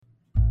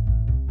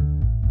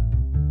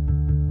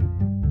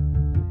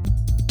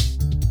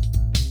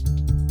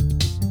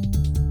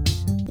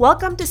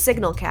Welcome to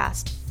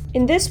Signalcast.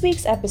 In this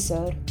week's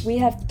episode, we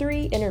have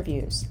 3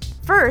 interviews.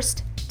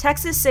 First,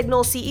 Texas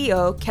Signal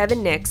CEO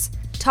Kevin Nix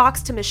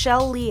talks to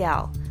Michelle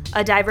Leal,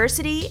 a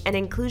diversity and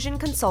inclusion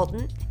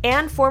consultant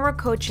and former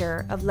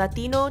co-chair of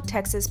Latino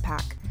Texas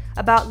PAC,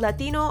 about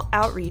Latino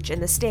outreach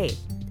in the state.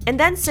 And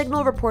then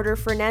Signal reporter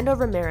Fernando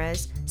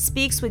Ramirez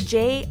speaks with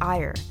Jay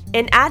Iyer,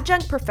 an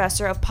adjunct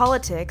professor of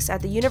politics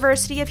at the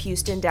University of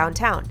Houston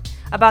downtown,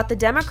 about the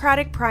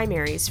Democratic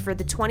primaries for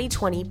the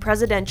 2020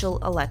 presidential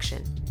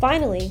election.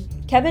 Finally,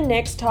 Kevin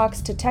Nix talks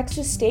to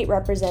Texas State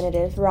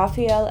Representative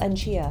Rafael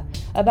Anchia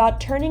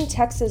about turning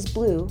Texas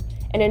blue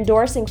and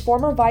endorsing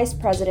former Vice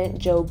President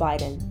Joe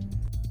Biden.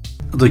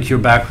 Look, your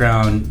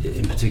background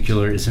in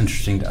particular is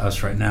interesting to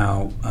us right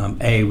now.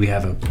 We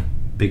have a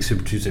big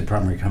Super Tuesday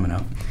primary coming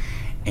up.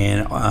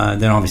 And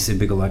then obviously a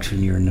big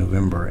election year in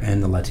November,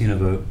 and the Latino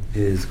vote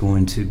is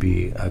going to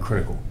be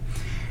critical.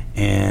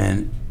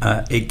 And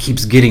it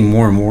keeps getting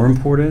more and more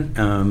important,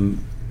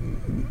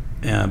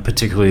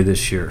 particularly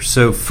this year.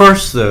 So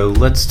first, though,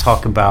 let's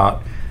talk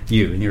about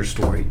you and your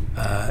story.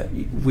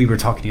 We were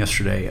talking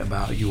yesterday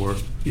about your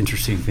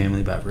interesting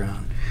family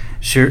background.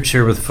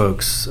 Share with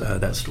folks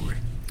that story.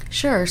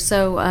 Sure.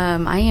 So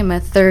I am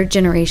a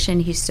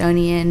third-generation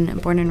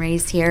Houstonian, born and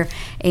raised here,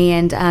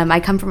 and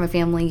I come from a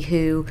family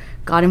who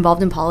got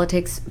involved in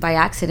politics by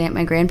accident.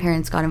 My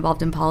grandparents got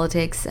involved in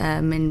politics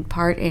in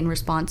part in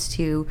response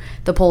to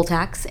the poll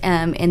tax,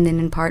 and then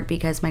in part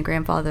because my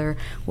grandfather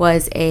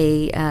was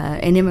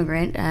an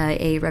immigrant,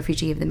 a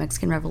refugee of the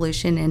Mexican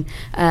Revolution,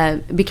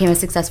 and became a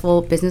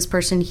successful business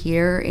person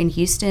here in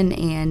Houston.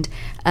 And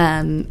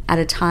at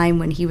a time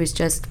when he was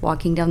just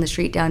walking down the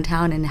street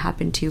downtown and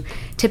happened to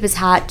tip his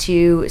hat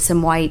to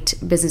some white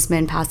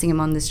businessmen passing him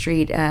on the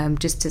street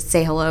just to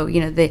say hello.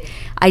 You know, the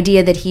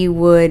idea that he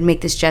would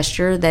make this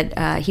gesture that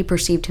he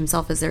perceived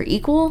himself as their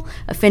equal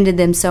offended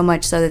them so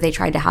much so that they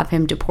tried to have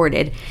him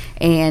deported.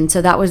 And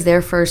so that was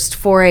their first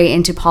foray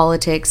into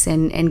politics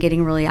and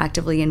getting really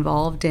actively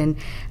involved. And,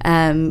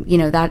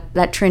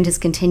 that trend has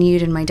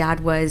continued. And my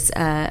dad was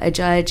a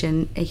judge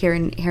and here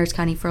in Harris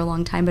County for a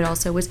long time, but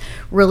also was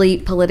really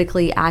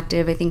politically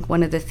active. I think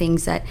one of the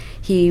things that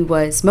he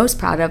was most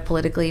proud of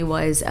politically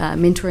was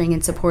mentoring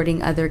and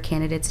supporting other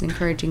candidates and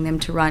encouraging them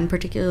to run,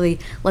 particularly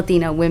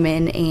Latino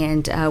women.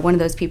 And one of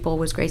those people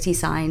was Gracie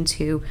Sines,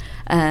 who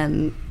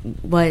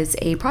was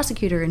a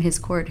prosecutor in his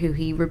court, who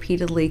he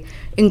repeatedly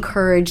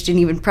encouraged and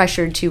even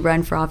pressured to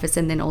run for office,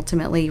 and then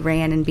ultimately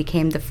ran and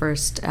became the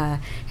first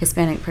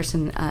Hispanic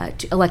person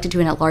elected to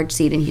an at-large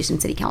seat in Houston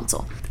City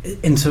Council.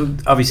 And so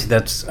obviously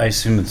that's, I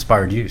assume,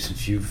 inspired you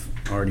since you've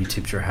already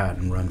tipped your hat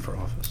and run for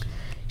office.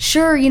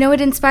 Sure.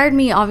 It inspired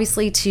me,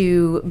 obviously,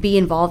 to be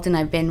involved, and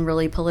I've been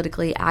really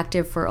politically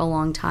active for a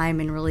long time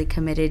and really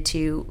committed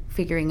to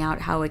figuring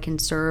out how I can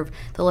serve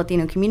the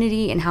Latino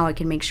community and how I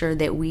can make sure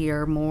that we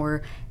are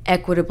more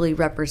equitably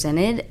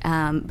represented.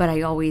 But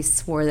I always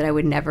swore that I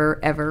would never,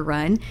 ever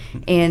run.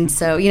 And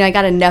so, I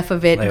got enough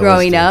of it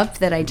growing up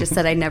that I just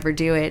said I'd never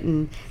do it.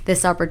 And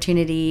this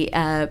opportunity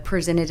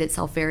presented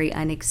itself very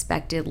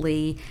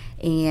unexpectedly.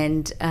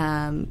 And,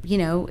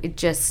 it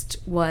just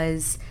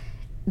was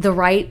the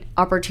right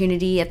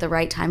opportunity at the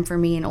right time for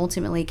me, and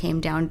ultimately came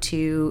down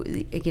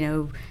to,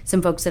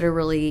 some folks that are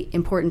really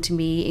important to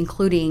me,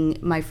 including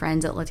my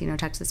friends at Latino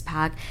Texas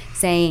PAC,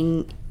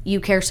 saying, you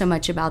care so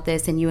much about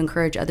this and you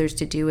encourage others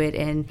to do it,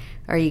 and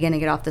are you going to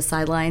get off the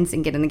sidelines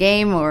and get in the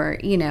game, or,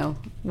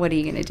 what are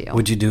you going to do?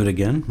 Would you do it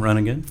again? Run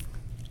again?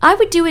 I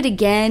would do it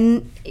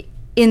again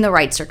in the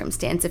right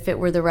circumstance, if it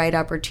were the right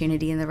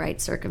opportunity in the right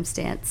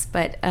circumstance.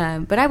 But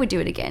I would do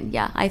it again.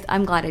 Yeah,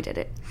 I'm glad I did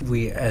it.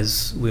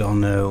 As we all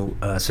know,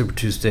 Super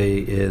Tuesday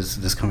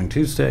is this coming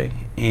Tuesday,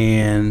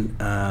 and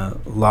a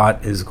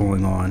lot is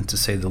going on, to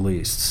say the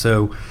least.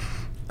 So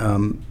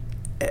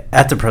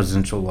at the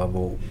presidential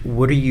level,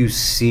 what do you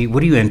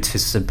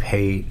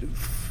anticipate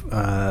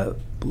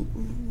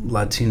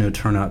Latino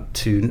turnout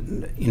to,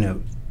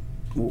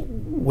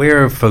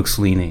 where are folks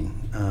leaning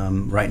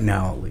right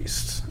now, at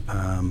least?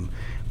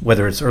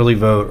 Whether it's early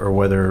vote or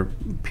whether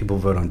people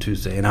vote on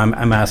Tuesday. And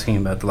I'm asking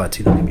about the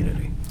Latino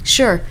community.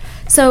 Sure.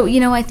 So,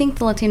 I think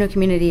the Latino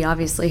community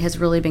obviously has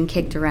really been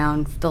kicked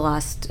around the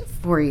last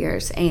 4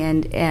 years.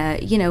 And,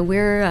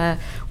 we're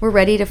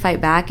ready to fight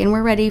back, and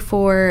we're ready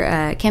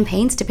for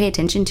campaigns to pay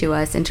attention to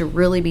us and to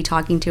really be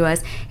talking to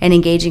us and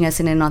engaging us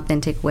in an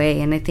authentic way.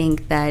 And I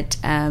think that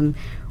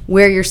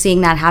where you're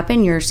seeing that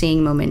happen, you're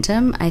seeing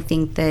momentum. I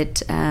think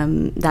that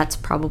that's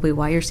probably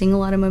why you're seeing a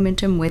lot of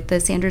momentum with the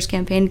Sanders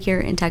campaign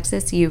here in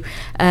Texas. You've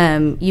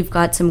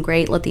got some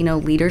great Latino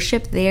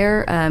leadership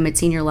there at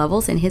senior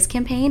levels in his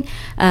campaign,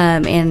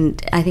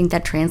 and I think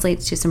that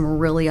translates to some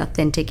really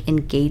authentic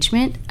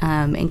engagement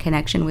and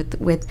connection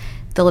with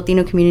the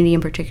Latino community,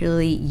 and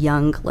particularly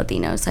young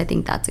Latinos. I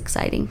think that's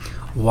exciting.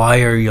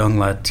 Why are young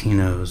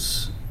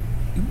Latinos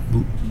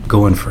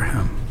going for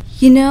him?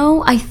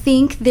 I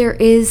think there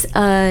is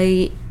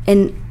an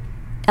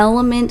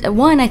element.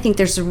 One, I think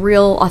there's a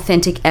real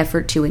authentic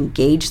effort to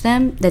engage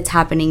them that's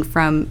happening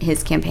from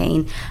his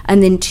campaign.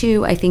 And then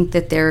two, I think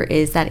that there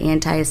is that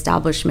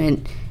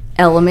anti-establishment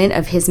element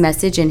of his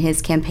message and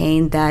his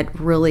campaign that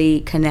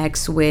really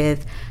connects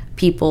with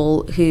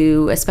people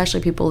who,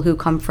 especially people who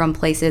come from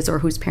places or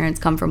whose parents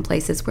come from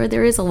places where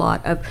there is a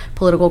lot of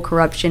political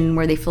corruption,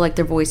 where they feel like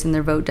their voice and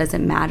their vote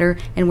doesn't matter,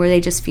 and where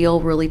they just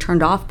feel really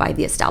turned off by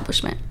the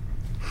establishment.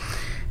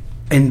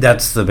 And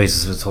that's the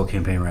basis of his whole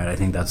campaign, right? I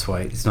think that's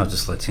why it's not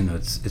just Latino,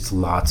 it's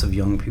lots of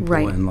young people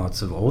right. and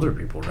lots of older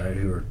people, right,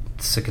 who are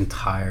sick and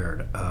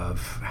tired of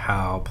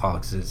how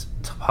politics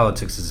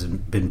has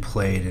been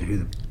played and who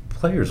the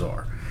players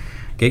are,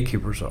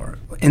 gatekeepers are.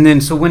 And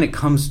then, so when it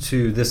comes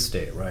to this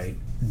state, right,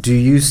 do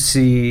you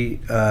see,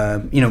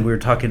 we were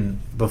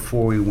talking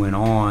before we went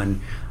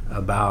on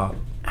about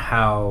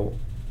how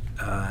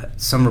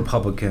some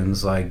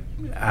Republicans like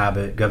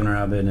Governor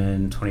Abbott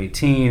in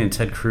 2018 and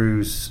Ted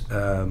Cruz,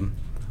 I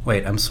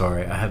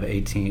have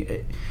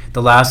 18,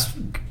 the last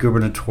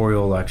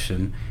gubernatorial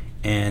election,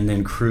 and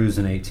then Cruz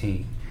in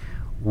 18.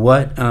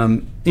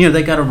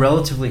 They got a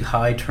relatively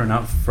high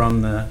turnout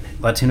from the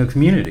Latino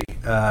community.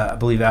 I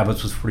believe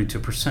Abbott's was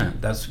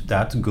 42%.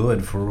 That's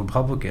good for a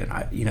Republican.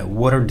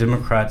 What are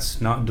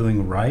Democrats not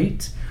doing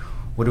right?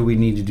 What do we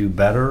need to do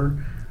better?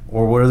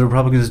 Or what are the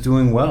Republicans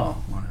doing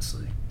well,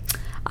 honestly?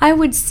 I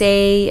would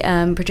say,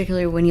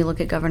 particularly when you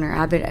look at Governor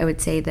Abbott, I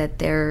would say that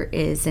there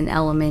is an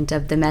element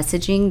of the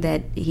messaging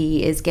that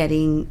he is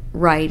getting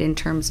right in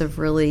terms of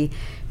really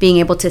being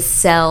able to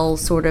sell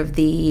sort of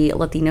the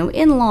Latino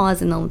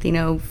in-laws and the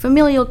Latino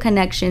familial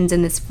connections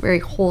and this very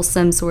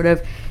wholesome sort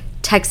of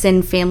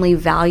Texan family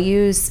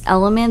values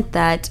element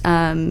that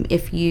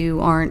if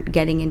you aren't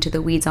getting into the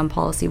weeds on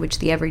policy, which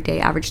the everyday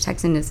average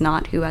Texan is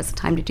not, who has the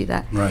time to do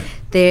that, right.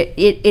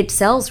 It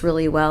sells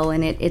really well,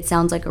 and it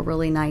sounds like a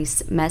really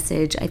nice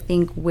message. I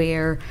think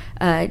where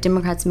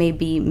Democrats may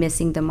be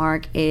missing the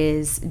mark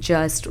is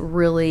just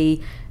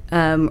really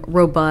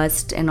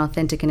robust and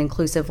authentic and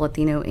inclusive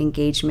Latino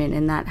engagement,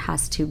 and that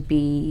has to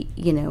be,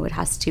 it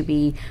has to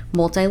be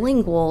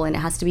multilingual, and it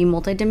has to be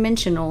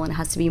multidimensional, and it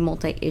has to be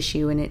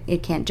multi-issue, and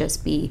it can't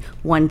just be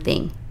one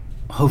thing.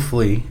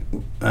 Hopefully,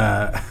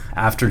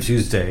 after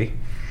Tuesday,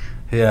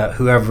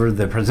 whoever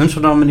the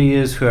presidential nominee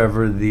is,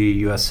 whoever the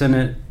U.S.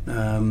 Senate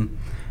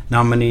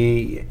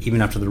nominee,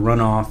 even after the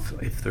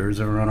runoff, if there is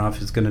a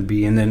runoff, is going to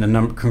be, and then a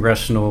number of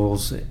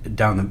congressionals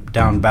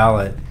down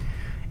ballot.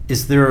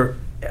 Is there?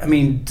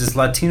 Does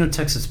Latino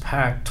Texas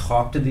PAC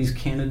talk to these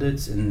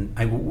candidates, and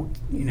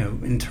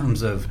in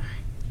terms of,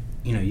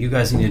 you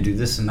guys need to do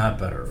this and that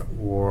better,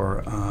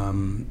 or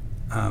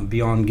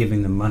beyond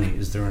giving them money,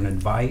 is there an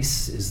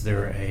advice? Is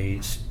there a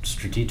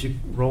strategic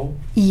role?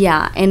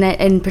 Yeah,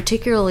 and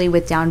particularly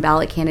with down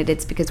ballot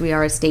candidates, because we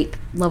are a state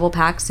level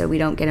PAC, so we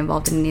don't get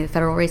involved in any of the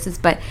federal races.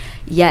 But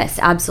yes,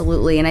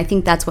 absolutely, and I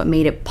think that's what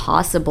made it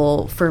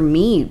possible for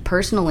me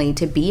personally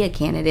to be a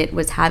candidate,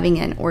 was having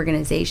an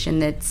organization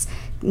that's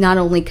not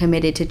only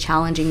committed to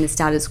challenging the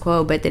status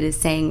quo, but that is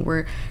saying,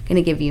 we're going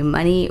to give you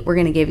money, we're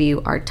going to give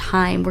you our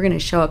time, we're going to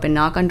show up and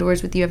knock on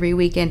doors with you every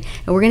weekend,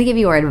 and we're going to give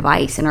you our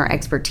advice and our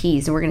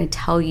expertise, and we're going to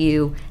tell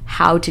you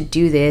how to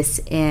do this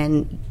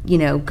and,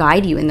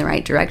 guide you in the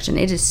right direction.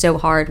 It is so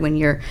hard when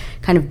you're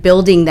kind of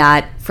building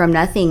that from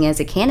nothing as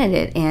a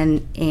candidate,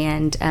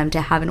 and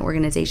to have an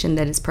organization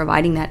that is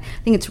providing that.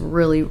 I think it's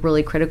really,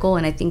 really critical,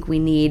 and I think we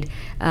need,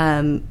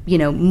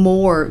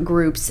 more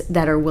groups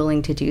that are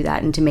willing to do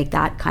that and to make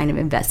that kind of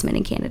investment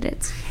in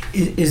candidates.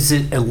 Is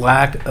it a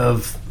lack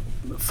of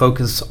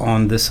focus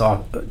on this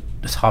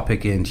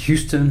topic in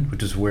Houston,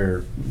 which is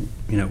where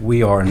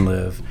we are and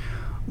live,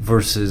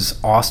 versus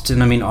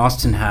Austin?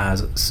 Austin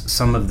has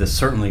some of this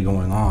certainly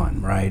going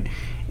on, right?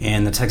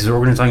 And the Texas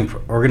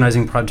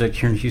Organizing Project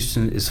here in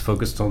Houston is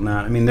focused on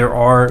that. There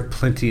are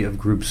plenty of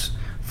groups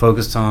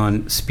focused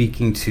on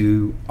speaking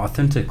to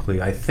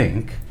authentically, I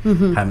think,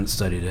 haven't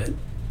studied it,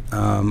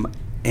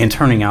 and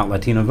turning out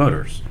Latino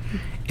voters.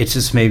 It's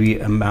just maybe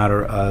a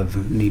matter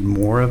of need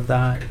more of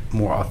that,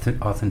 more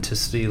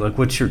authenticity. Like,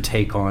 what's your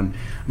take on,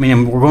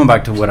 we're going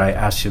back to what I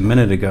asked you a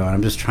minute ago, and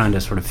I'm just trying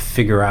to sort of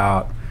figure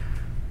out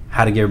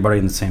how to get everybody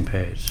on the same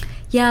page.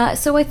 Yeah,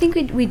 so I think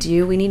we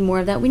need more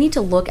of that. We need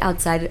to look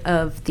outside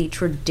of the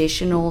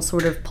traditional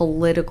sort of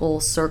political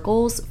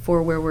circles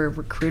for where we're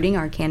recruiting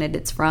our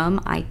candidates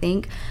from, I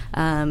think.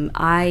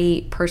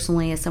 I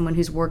personally, as someone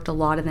who's worked a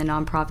lot in the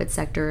nonprofit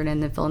sector and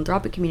in the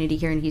philanthropic community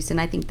here in Houston,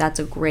 I think that's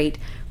a great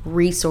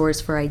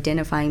resource for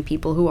identifying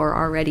people who are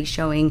already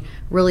showing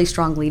really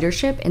strong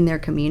leadership in their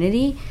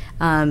community,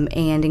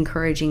 and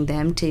encouraging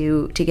them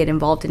to get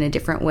involved in a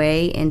different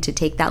way and to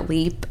take that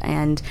leap.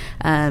 And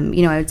I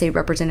would say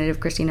Representative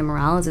Christina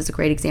Morales is a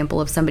great example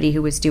of somebody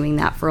who was doing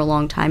that for a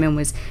long time and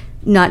was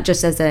not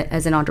just as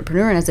an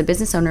entrepreneur and as a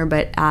business owner,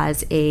 but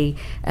as a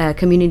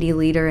community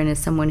leader and as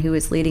someone who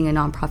is leading a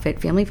nonprofit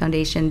family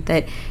foundation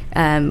that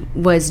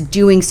was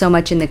doing so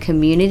much in the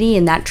community,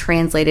 and that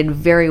translated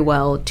very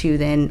well to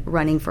then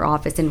running for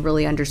office and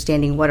really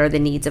understanding what are the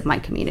needs of my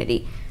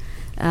community.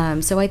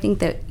 So I think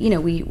that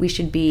we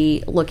should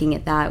be looking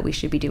at that. We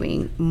should be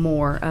doing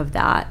more of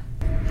that.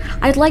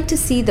 I'd like to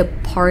see the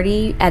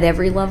party at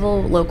every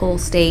level, local,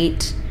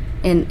 state,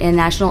 and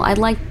national. I'd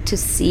like to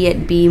see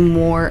it be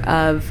more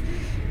of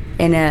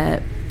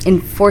a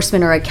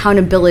enforcement or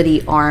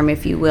accountability arm,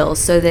 if you will,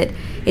 so that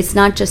it's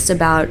not just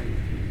about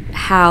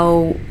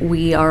how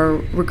we are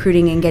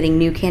recruiting and getting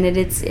new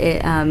candidates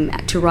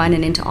to run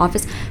and into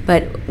office,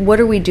 but what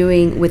are we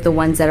doing with the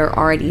ones that are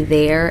already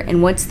there,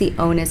 and what's the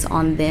onus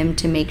on them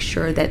to make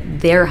sure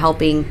that they're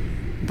helping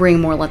bring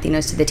more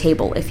Latinos to the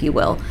table, if you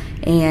will.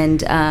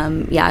 And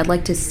I'd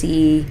like to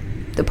see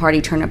the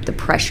party turn up the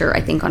pressure,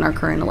 I think, on our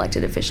current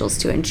elected officials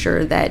to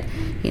ensure that,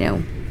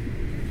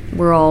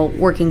 we're all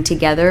working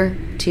together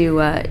to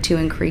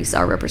increase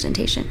our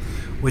representation.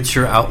 What's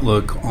your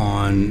outlook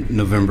on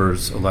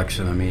November's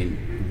election? I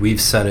mean, we've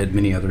said it,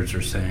 many others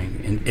are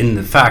saying, and in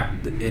the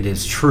fact that it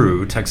is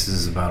true, Texas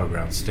is a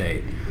battleground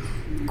state.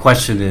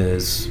 Question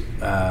is,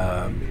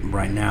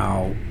 right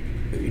now,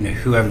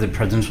 whoever the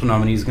presidential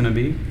nominee is going to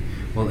be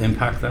will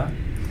impact that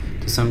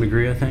to some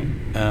degree, I think.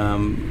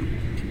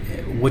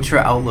 What's your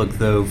outlook,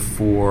 though,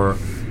 for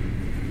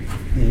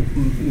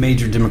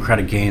major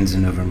Democratic gains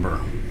in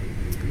November?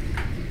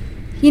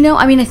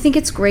 I think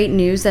it's great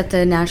news that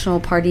the National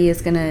Party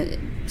is going to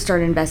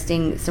start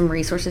investing some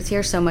resources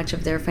here. So much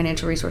of their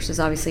financial resources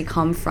obviously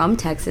come from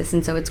Texas,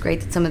 and so it's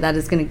great that some of that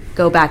is going to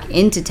go back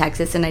into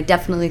Texas, and I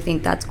definitely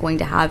think that's going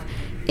to have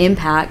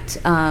impact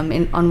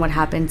on what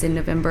happens in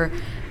November.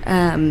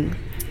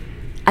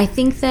 I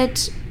think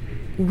that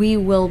we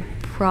will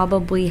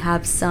probably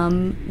have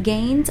some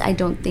gains. I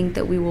don't think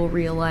that we will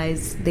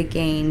realize the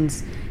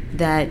gains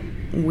that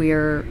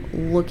we're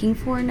looking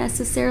for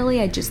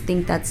necessarily. I just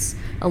think that's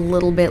a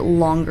little bit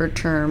longer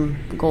term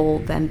goal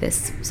than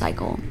this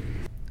cycle.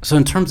 So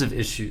in terms of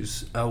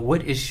issues,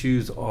 what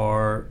issues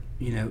are,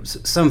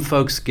 some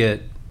folks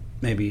get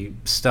maybe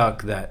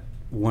stuck that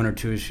one or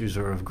two issues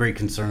are of great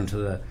concern to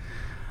the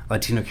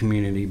Latino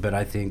community, but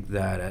I think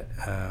that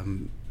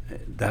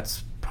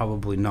that's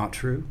probably not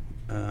true.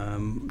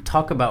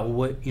 Talk about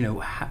what,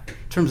 in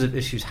terms of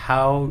issues,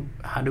 how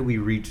do we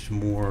reach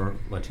more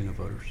Latino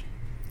voters?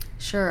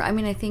 Sure.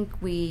 I think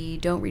we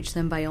don't reach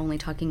them by only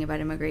talking about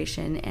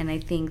immigration. And I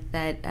think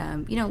that,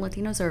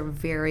 Latinos are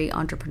very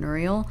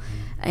entrepreneurial.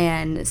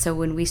 And so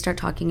when we start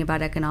talking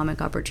about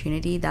economic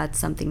opportunity, that's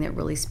something that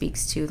really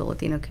speaks to the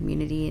Latino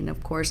community. And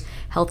of course,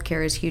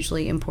 healthcare is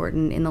hugely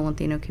important in the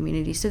Latino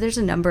community. So there's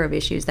a number of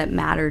issues that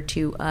matter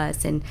to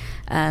us. And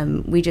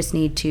we just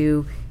need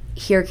to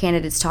hear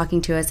candidates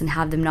talking to us and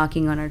have them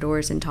knocking on our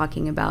doors and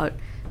talking about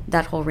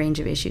that whole range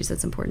of issues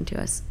that's important to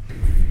us.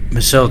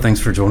 Michelle, thanks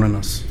for joining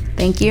us.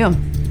 Thank you.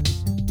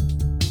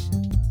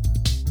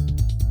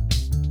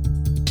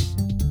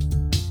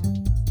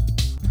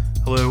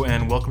 Hello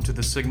and welcome to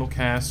the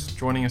Signalcast.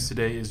 Joining us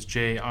today is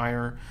Jay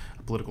Iyer,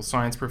 a political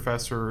science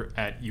professor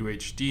at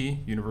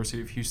UHD,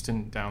 University of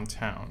Houston,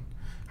 downtown.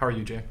 How are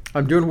you, Jay?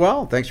 I'm doing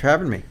well. Thanks for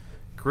having me.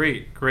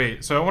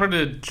 Great. So I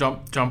wanted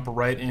to jump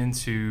right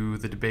into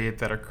the debate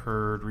that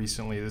occurred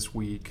recently this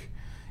week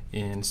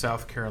in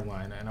South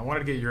Carolina, and I wanted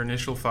to get your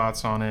initial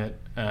thoughts on it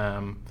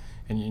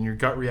and your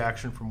gut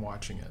reaction from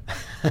watching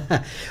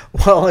it.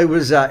 Well, it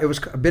was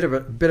a bit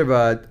of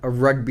a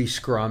rugby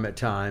scrum at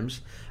times.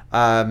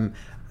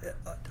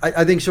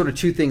 I think sort of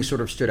two things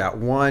sort of stood out.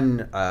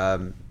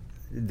 One,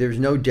 there's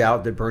no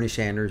doubt that Bernie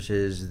Sanders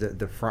is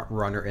the front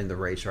runner in the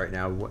race right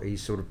now.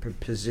 He's sort of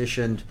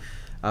positioned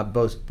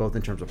both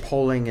in terms of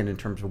polling and in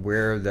terms of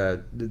where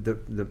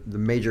the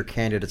major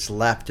candidates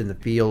left in the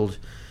field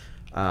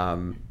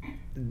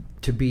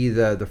to be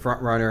the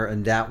front runner,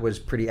 and that was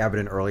pretty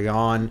evident early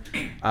on.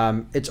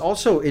 It's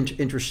also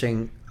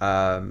interesting.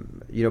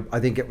 I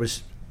think it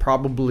was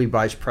probably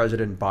Vice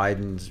President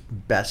Biden's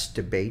best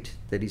debate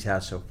that he's had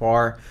so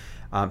far.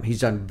 He's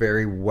done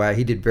very well.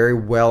 He did very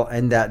well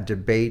in that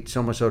debate,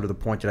 so much so to the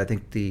point that I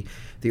think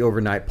the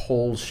overnight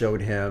polls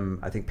showed him,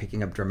 I think,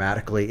 picking up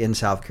dramatically in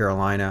South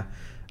Carolina.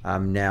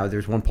 Now,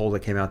 there's one poll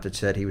that came out that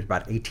said he was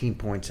about 18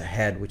 points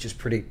ahead, which is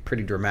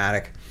pretty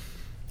dramatic.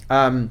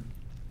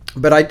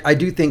 But I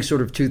do think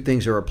sort of two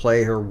things are at play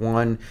here.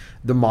 One,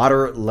 the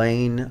moderate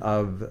lane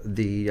of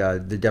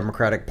the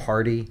Democratic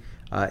Party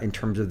in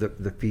terms of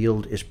the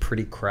field is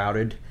pretty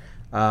crowded,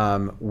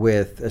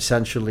 with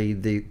essentially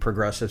the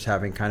progressives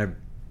having kind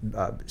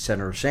of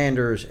Senator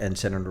Sanders and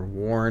Senator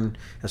Warren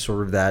as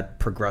sort of that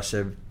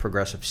progressive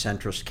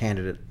centrist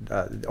candidate,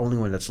 the only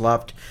one that's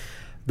left.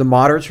 The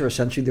moderates are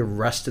essentially the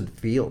rest of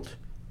the field,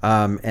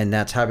 and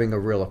that's having a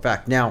real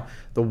effect. Now,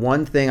 the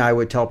one thing I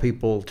would tell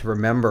people to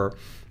remember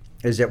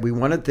is that we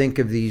want to think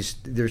of these.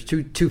 There's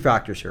two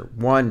factors here.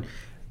 One,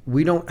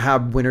 we don't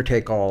have winner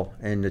take all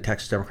in the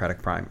Texas Democratic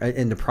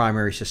in the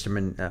primary system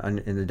in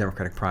the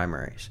Democratic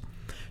primaries.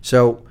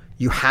 So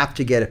you have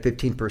to get a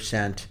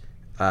 15%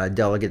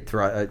 delegate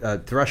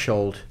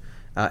threshold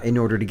in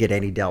order to get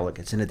any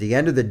delegates. And at the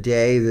end of the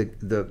day,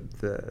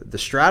 the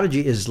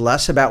strategy is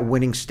less about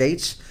winning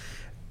states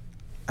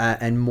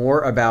and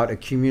more about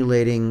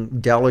accumulating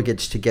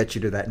delegates to get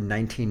you to that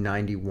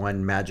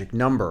 1991 magic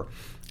number.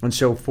 And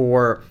so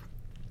for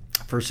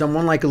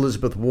someone like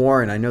Elizabeth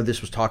Warren, I know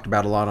this was talked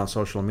about a lot on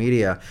social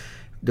media,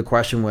 the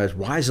question was,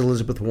 why is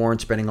Elizabeth Warren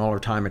spending all her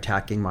time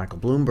attacking Michael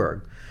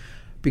Bloomberg?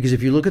 Because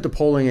if you look at the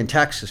polling in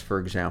Texas, for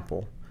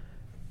example,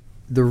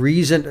 the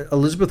reason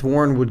Elizabeth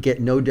Warren would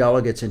get no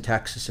delegates in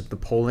Texas if the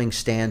polling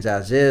stands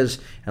as is,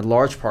 in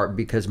large part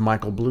because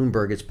Michael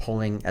Bloomberg is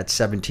polling at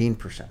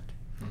 17%.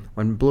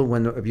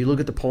 If you look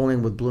at the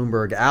polling with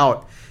Bloomberg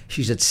out,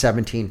 she's at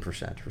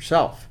 17%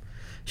 herself.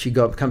 She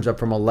comes up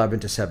from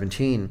 11 to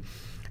 17.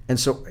 And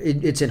so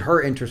it's in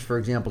her interest, for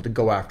example, to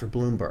go after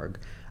Bloomberg.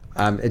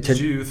 Did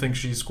you think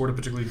she scored a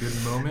particularly good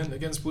moment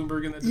against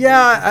Bloomberg in that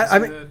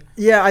debate?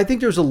 Yeah, I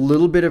think there's a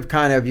little bit of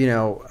kind of,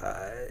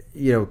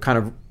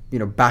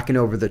 backing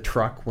over the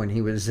truck when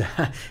he was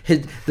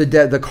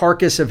the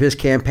carcass of his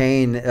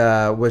campaign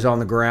was on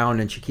the ground,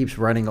 and she keeps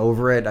running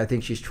over it. I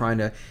think she's trying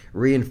to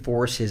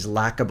reinforce his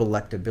lack of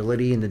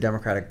electability in the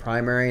Democratic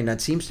primary, and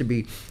that seems to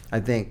be, I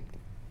think,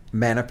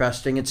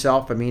 manifesting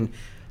itself. I mean,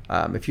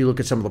 if you look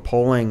at some of the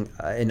polling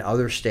in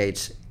other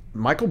states,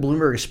 Michael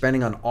Bloomberg is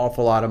spending an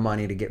awful lot of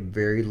money to get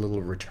very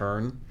little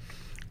return.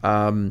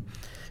 And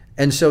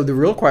so the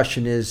real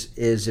question is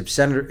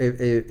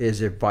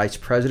if Vice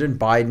President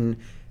Biden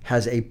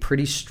has a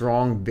pretty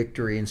strong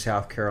victory in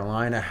South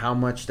Carolina, how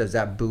much does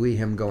that buoy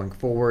him going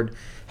forward?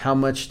 How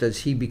much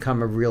does he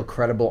become a real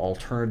credible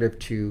alternative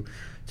to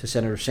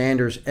Senator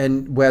Sanders?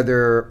 And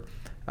whether,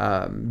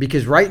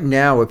 because right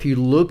now, if you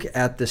look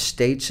at the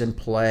states in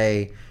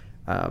play,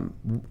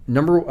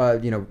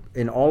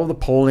 in all of the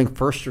polling,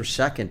 first or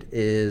second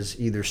is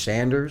either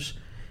Sanders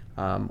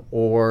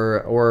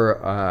or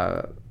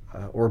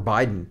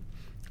Biden.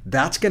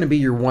 That's going to be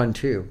your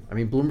 1-2. I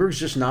mean, Bloomberg's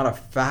just not a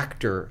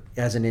factor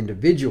as an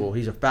individual.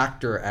 He's a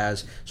factor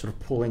as sort of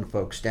pulling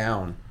folks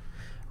down.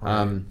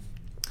 Right.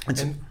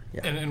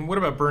 And what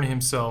about Bernie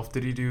himself?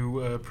 Did he do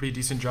a pretty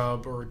decent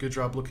job or a good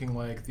job looking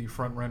like the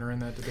front runner in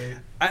that debate?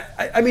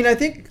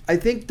 I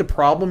think the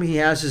problem he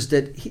has is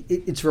that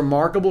it's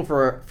remarkable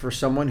for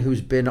someone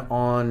who's been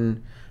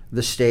on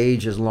the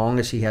stage as long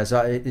as he has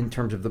in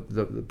terms of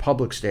the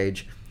public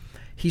stage.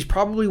 He's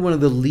probably one of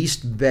the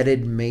least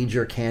vetted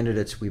major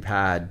candidates we've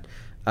had.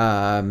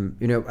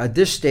 At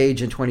this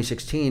stage in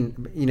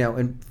 2016,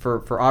 and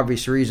for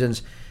obvious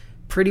reasons,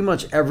 pretty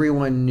much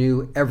everyone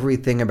knew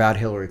everything about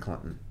Hillary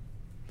Clinton.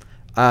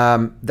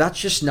 That's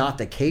just not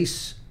the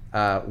case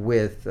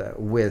with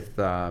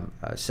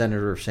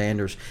Senator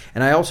Sanders.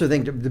 And I also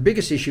think the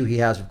biggest issue he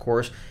has, of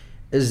course,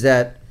 is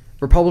that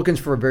Republicans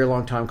for a very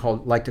long time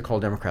like to call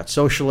Democrats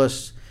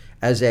socialists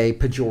as a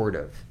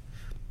pejorative.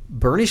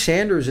 Bernie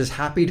Sanders is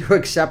happy to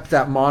accept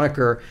that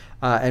moniker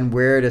and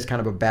wear it as kind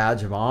of a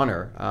badge of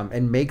honor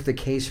and make the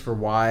case for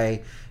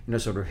why,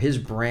 sort of his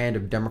brand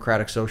of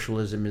democratic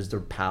socialism is the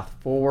path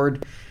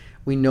forward.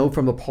 We know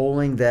from the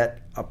polling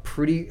that a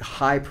pretty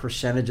high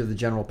percentage of the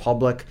general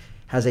public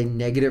has a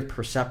negative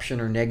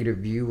perception or negative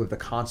view of the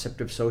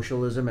concept of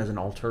socialism as an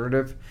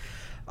alternative.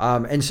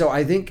 And so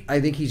I think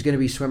he's going to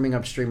be swimming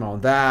upstream on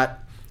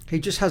that.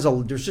 He just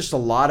there's just a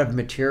lot of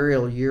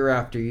material year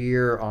after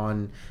year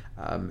on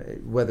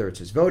whether it's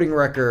his voting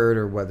record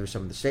or whether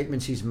some of the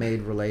statements he's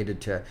made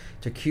related to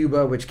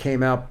Cuba, which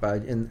came up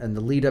in the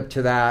lead up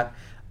to that.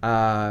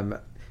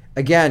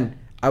 Again,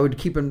 I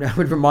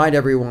would remind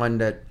everyone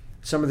that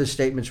some of the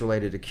statements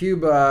related to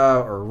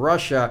Cuba or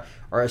Russia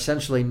are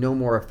essentially no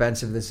more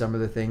offensive than some of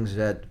the things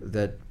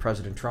that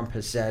President Trump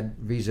has said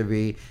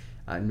vis-a-vis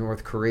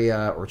North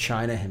Korea or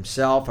China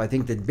himself. I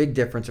think the big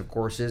difference, of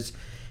course, is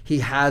he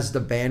has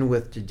the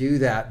bandwidth to do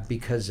that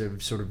because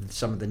of sort of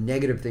some of the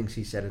negative things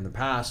he said in the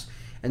past.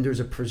 And there's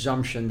a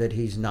presumption that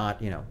he's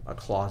not, a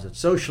closet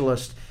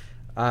socialist,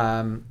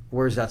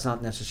 whereas that's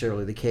not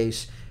necessarily the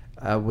case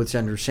with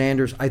Senator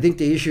Sanders. I think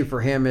the issue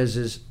for him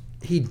is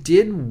he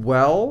did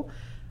well.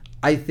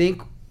 I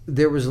think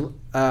there was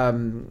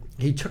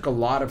he took a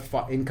lot of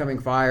incoming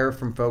fire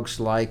from folks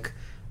like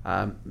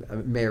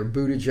Mayor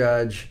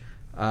Buttigieg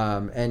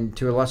and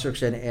to a lesser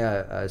extent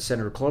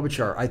Senator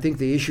Klobuchar. I think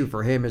the issue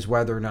for him is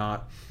whether or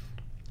not,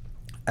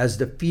 as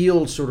the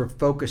field sort of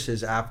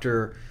focuses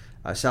after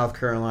South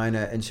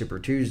Carolina and Super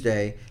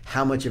Tuesday,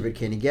 how much of it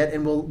can he get,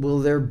 and will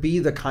there be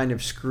the kind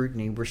of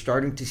scrutiny? We're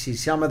starting to see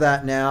some of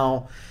that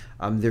now.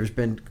 There's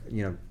been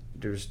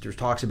There's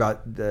talks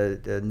about the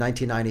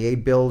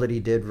 1998 bill that he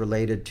did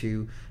related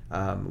to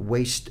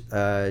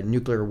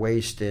nuclear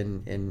waste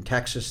in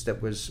Texas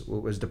that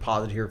was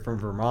deposited here from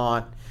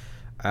Vermont,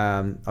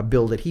 a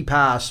bill that he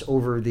passed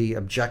over the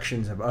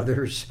objections of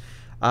others.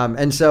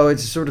 And so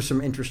it's sort of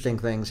some interesting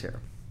things here.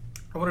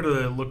 I wanted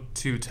to look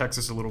to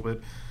Texas a little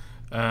bit,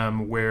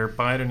 where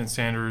Biden and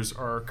Sanders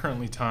are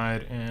currently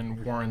tied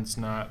and Warren's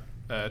not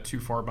too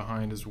far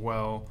behind as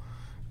well.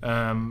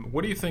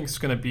 What do you think is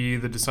going to be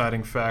the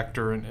deciding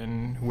factor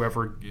in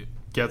whoever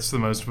gets the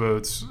most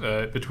votes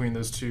between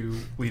those two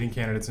leading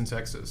candidates in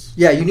Texas?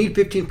 Yeah, you need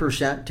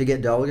 15% to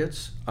get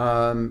delegates.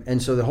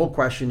 And so the whole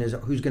question is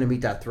who's going to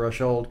meet that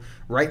threshold.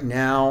 Right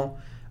now,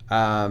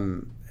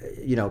 Klobuchar,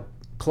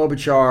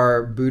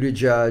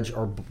 Buttigieg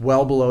are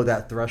well below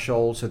that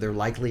threshold, so they're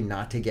likely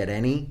not to get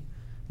any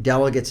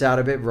delegates out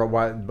of it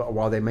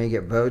while they may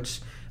get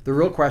votes. The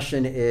real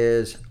question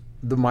is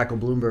the Michael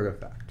Bloomberg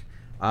effect.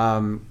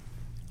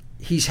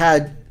 He's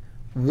had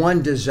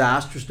one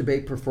disastrous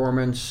debate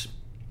performance,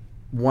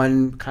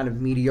 one kind of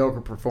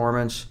mediocre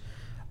performance.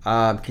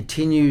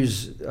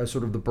 continues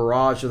sort of the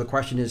barrage. So the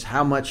question is,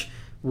 how much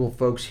will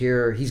folks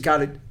here? He's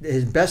got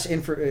his best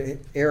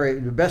area,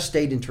 the best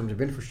state in terms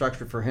of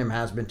infrastructure for him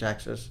has been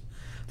Texas.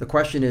 The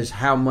question is,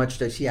 how much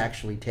does he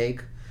actually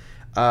take?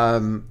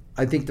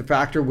 I think the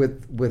factor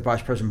with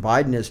Vice President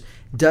Biden is,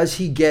 does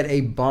he get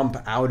a bump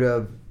out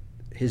of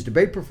his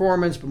debate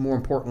performance, but more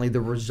importantly,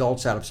 the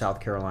results out of South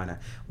Carolina?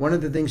 One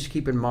of the things to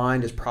keep in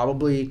mind is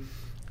probably,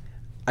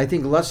 I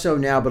think less so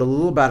now, but a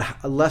little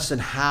about less than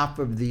half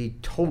of the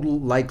total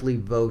likely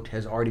vote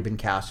has already been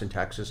cast in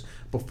Texas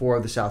before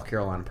the South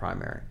Carolina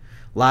primary.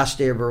 Last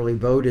day of early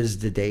vote is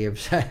the day of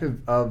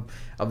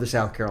the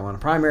South Carolina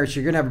primary, so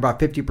you're going to have about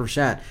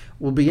 50%.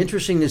 Will be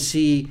interesting to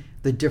see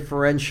the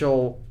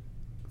differential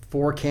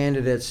for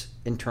candidates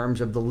in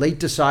terms of the late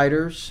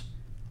deciders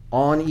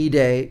on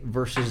E-Day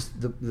versus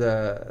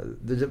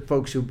the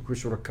folks who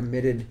sort of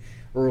committed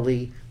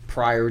early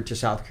prior to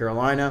South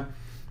Carolina.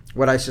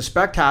 What I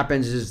suspect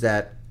happens is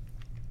that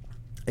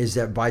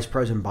Vice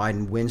President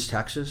Biden wins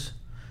Texas,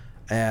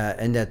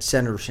 and that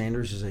Senator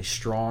Sanders is a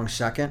strong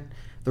second.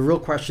 The real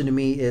question to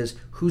me is,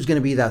 who's going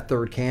to be that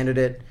third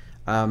candidate?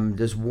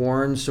 Does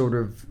Warren sort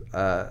of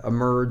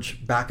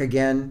emerge back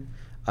again?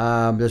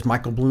 Does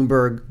Michael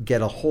Bloomberg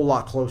get a whole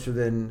lot closer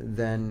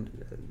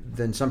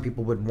than some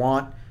people would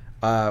want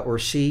or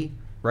see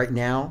right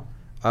now?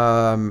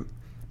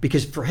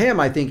 Because for him,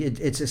 I think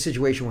it's a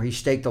situation where he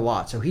staked a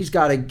lot. So he's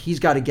got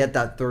to get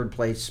that third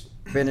place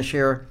finish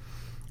here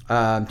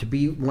to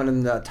be one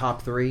of the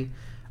top three,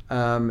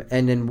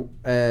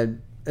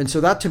 and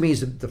so that to me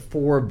is the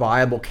four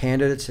viable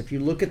candidates. If you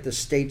look at the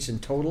states in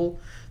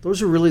total,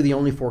 those are really the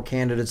only four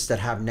candidates that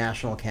have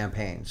national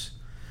campaigns.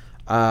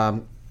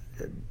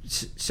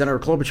 Senator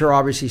Klobuchar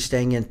obviously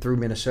staying in through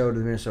Minnesota,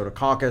 the Minnesota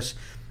caucus.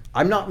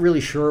 I'm not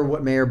really sure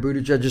what Mayor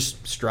Buttigieg's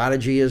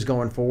strategy is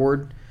going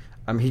forward.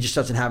 He just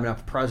doesn't have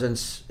enough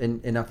presence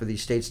in enough of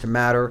these states to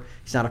matter.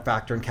 He's not a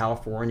factor in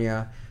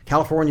California.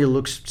 California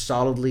looks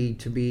solidly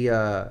to be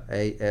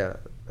a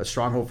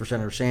stronghold for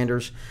Senator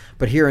Sanders.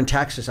 But here in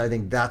Texas, I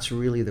think that's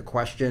really the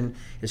question,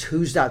 is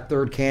who's that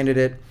third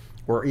candidate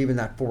or even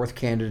that fourth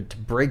candidate to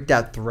break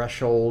that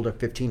threshold of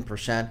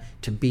 15%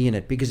 to be in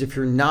it. Because if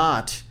you're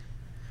not,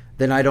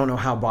 then I don't know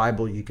how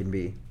viable you can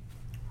be.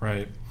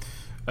 Right.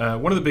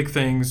 One of the big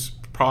things,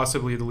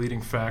 possibly the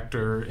leading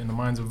factor in the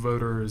minds of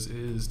voters,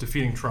 is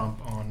defeating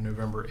Trump on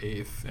November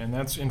 8th. And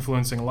that's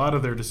influencing a lot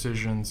of their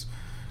decisions,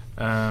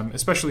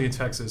 especially in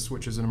Texas,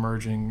 which is an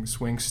emerging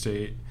swing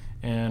state.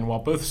 And while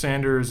both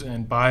Sanders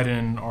and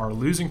Biden are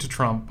losing to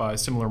Trump by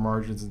similar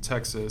margins in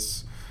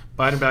Texas,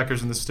 Biden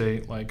backers in the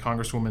state, like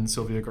Congresswoman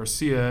Sylvia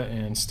Garcia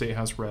and State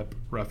House Rep.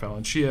 Rafael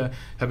Anchia,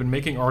 have been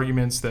making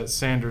arguments that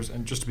Sanders,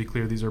 and just to be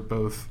clear, these are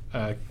both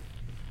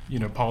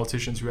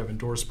politicians who have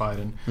endorsed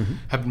Biden,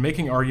 have been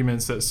making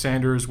arguments that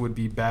Sanders would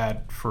be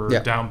bad for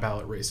down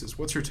ballot races.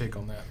 What's your take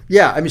on that?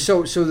 Yeah, I mean,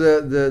 so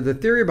the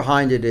theory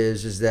behind it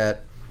is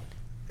that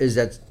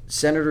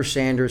Senator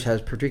Sanders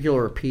has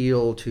particular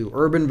appeal to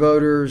urban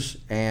voters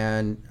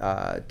and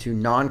to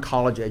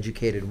non-college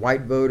educated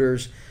white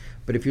voters.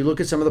 But if you look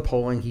at some of the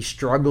polling, he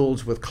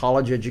struggles with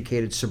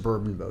college-educated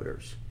suburban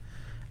voters.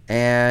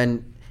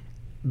 And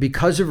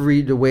because of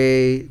the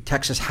way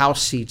Texas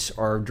House seats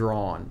are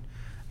drawn,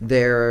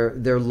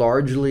 they're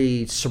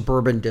largely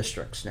suburban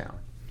districts now.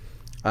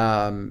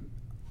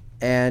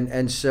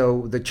 And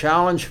so the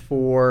challenge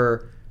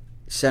for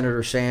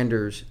Senator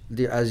Sanders,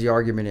 as the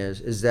argument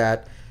is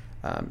that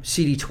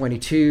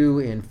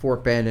CD22 in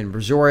Fort Bend and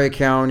Brazoria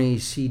County,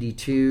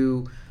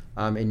 CD2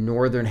 in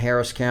northern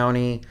Harris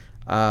County,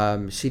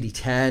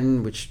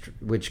 CD10,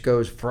 which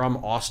goes from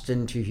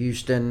Austin to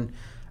Houston,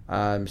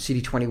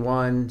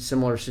 CD21,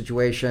 similar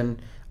situation,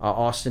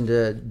 Austin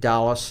to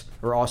Dallas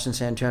or Austin,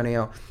 San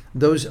Antonio.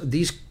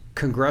 These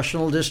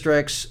congressional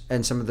districts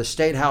and some of the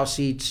state house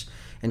seats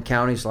in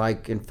counties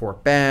like in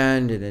Fort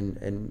Bend and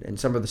in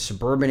some of the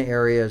suburban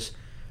areas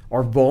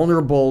are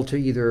vulnerable to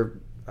either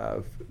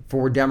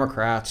for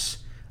Democrats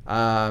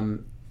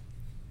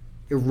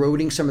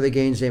eroding some of the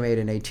gains they made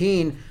in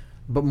 2018,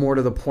 but more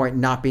to the point,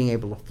 not being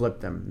able to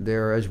flip them.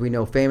 There, as we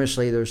know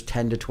famously, there's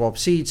 10 to 12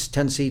 seats,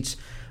 10 seats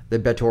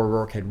that Beto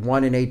O'Rourke had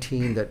won in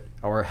 2018 that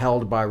are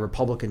held by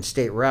Republican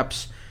state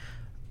reps.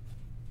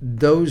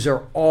 Those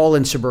are all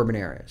in suburban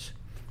areas.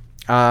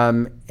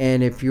 And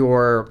if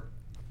you're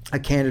a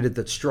candidate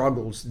that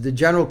struggles, the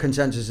general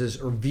consensus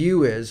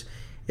view is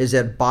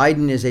that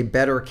Biden is a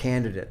better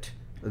candidate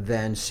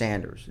than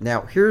Sanders.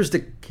 Now, here's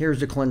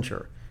the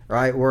clincher,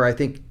 right? Where I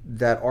think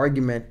that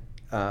argument,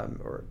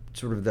 or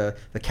sort of the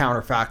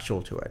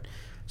counterfactual to it.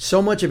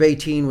 So much of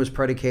 2018 was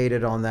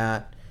predicated on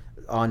that,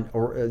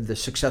 or the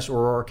success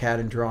O'Rourke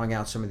had in drawing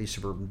out some of these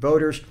suburban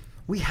voters.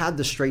 We had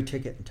the straight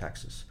ticket in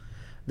Texas.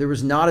 There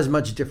was not as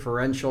much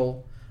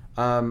differential.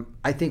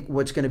 I think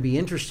what's going to be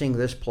interesting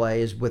this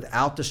play is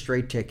without the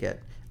straight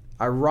ticket,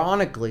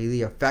 ironically,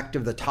 the effect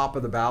of the top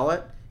of the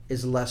ballot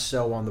is less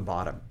so on the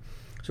bottom.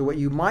 So what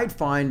you might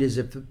find is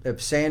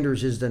if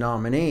Sanders is the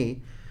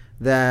nominee,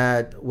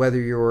 that whether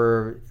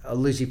you're a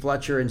Lizzie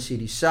Fletcher in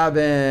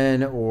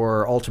CD7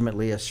 or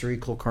ultimately a Sri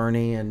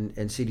Kulkarni in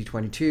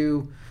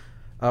CD22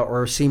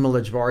 or Seema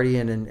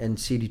Lajvardian in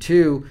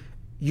CD2,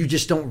 you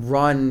just don't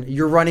run.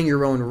 You're running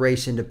your own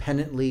race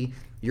independently.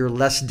 You're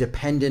less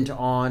dependent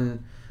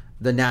on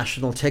the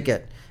national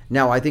ticket.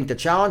 Now, I think the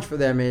challenge for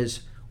them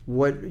is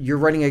what you're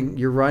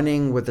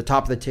running with the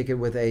top of the ticket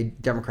with a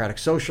Democratic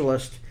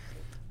Socialist.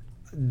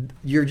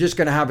 You're just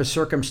going to have a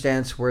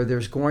circumstance where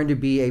there's going to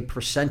be a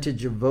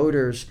percentage of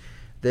voters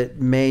that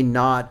may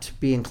not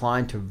be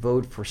inclined to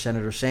vote for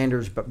Senator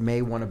Sanders, but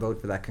may want to vote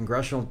for that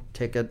congressional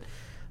ticket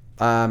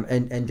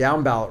and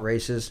down ballot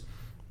races.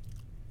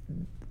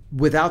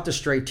 Without the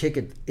straight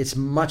ticket, it's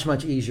much,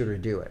 much easier to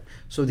do it.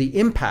 So the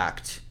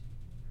impact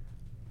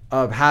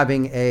of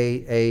having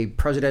a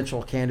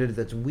presidential candidate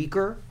that's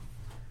weaker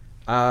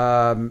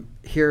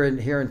here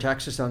in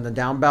Texas on the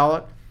down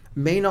ballot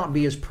may not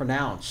be as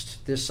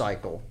pronounced this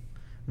cycle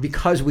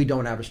because we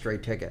don't have a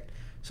straight ticket.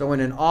 So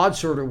in an odd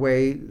sort of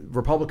way,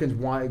 Republicans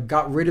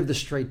got rid of the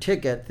straight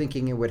ticket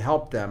thinking it would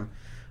help them,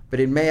 but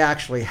it may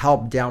actually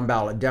help down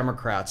ballot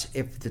Democrats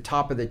if the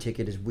top of the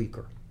ticket is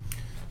weaker.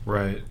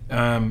 Right.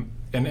 And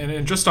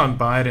just on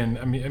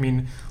Biden, I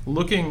mean,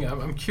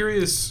 I'm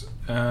curious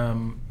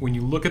when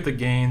you look at the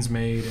gains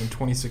made in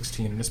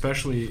 2016 and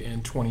especially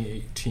in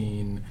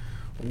 2018,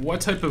 what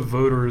type of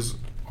voters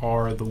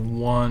are the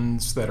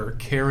ones that are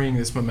carrying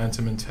this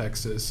momentum in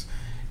Texas,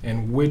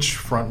 and which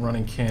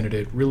front-running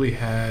candidate really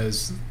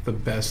has the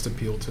best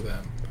appeal to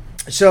them?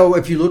 So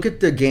if you look at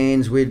the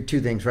gains, we had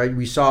two things, right?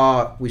 We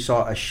saw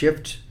a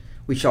shift.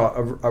 We saw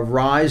a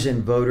rise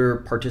in voter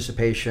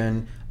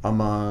participation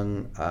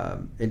among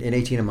in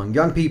 18 among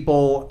young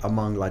people,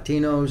 among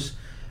Latinos,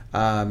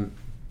 a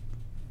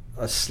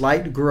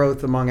slight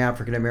growth among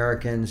African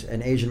Americans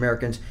and Asian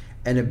Americans,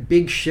 and a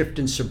big shift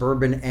in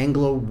suburban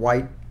Anglo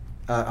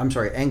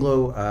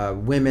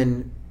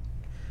women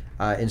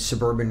in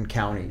suburban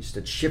counties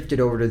that shifted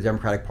over to the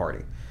Democratic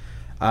Party.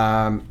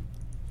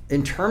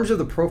 In terms of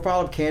the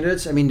profile of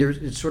candidates, I mean,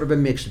 it's sort of a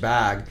mixed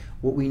bag.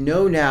 What we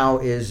know now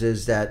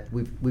is that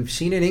we've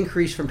seen an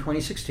increase from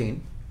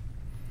 2016,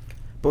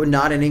 but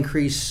not an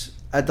increase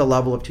at the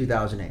level of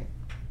 2008.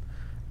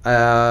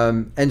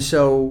 And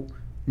so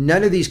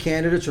none of these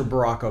candidates are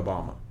Barack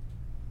Obama.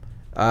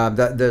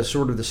 The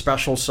sort of the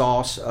special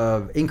sauce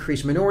of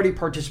increased minority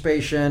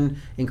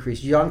participation,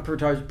 increased young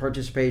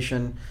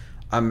participation,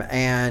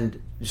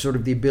 and sort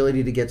of the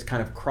ability to get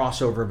kind of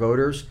crossover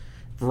voters.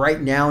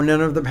 Right now,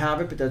 none of them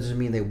have it, but that doesn't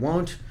mean they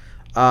won't.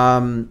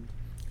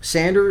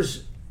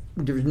 Sanders,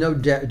 there's no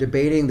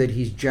debating that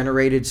he's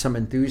generated some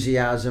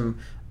enthusiasm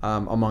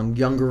among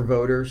younger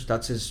voters.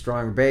 That's his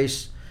strong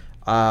base.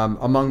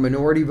 Among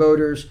minority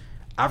voters,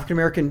 African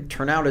American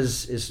turnout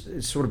is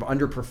sort of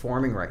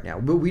underperforming right now.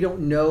 But we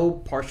don't know,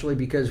 partially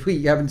because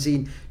we haven't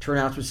seen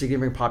turnouts with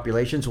significant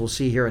populations. We'll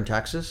see here in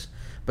Texas,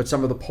 but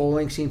some of the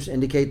polling seems to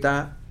indicate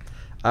that.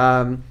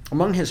 Among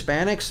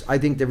Hispanics, I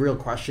think the real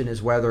question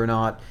is whether or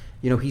not,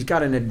 he's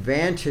got an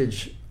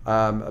advantage.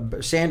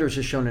 Sanders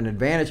has shown an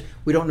advantage.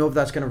 We don't know if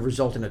that's going to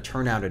result in a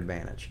turnout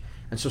advantage.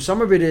 And so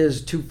some of it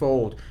is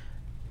twofold.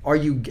 Are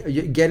you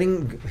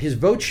getting, his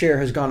vote share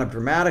has gone up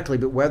dramatically,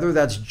 but whether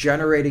that's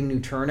generating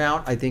new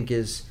turnout, I think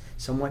is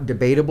somewhat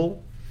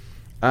debatable.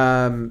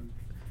 But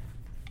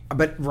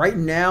right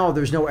now,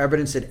 there's no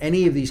evidence that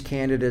any of these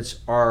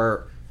candidates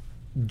are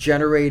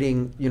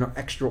generating,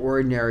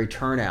 extraordinary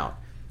turnout.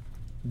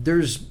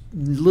 There's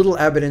little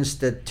evidence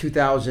that the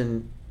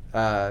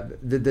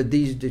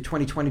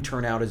 2020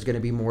 turnout is going to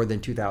be more than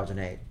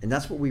 2008, and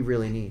that's what we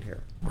really need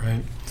here.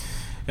 Right.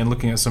 And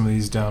looking at some of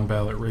these down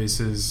ballot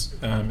races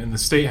in the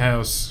state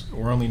house,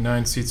 we're only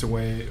 9 seats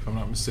away, if I'm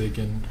not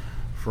mistaken,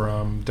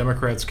 from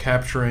Democrats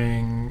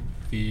capturing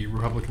the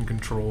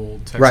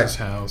Republican-controlled Texas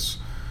House.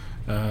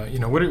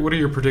 What are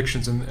your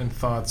predictions and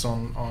thoughts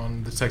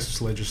on the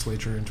Texas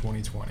legislature in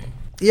 2020?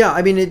 Yeah,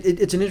 I mean,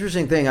 it's an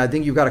interesting thing. I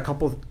think you've got a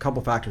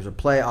couple factors at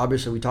play.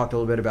 Obviously, we talked a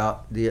little bit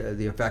about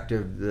the effect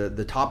of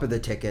the top of the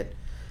ticket.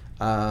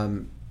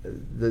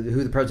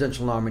 Who the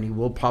presidential nominee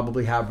will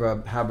probably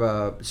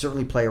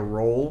certainly play a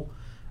role.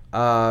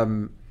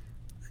 The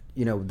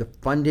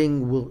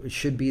funding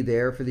should be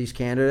there for these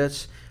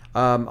candidates.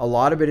 A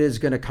lot of it is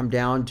going to come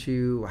down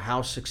to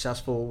how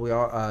successful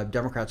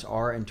Democrats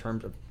are in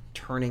terms of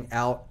turning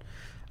out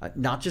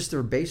not just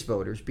their base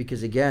voters,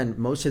 because again,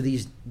 most of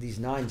these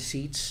 9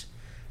 seats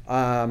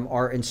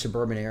are in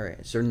suburban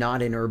areas. They're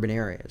not in urban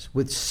areas,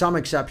 with some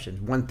exceptions.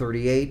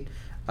 138.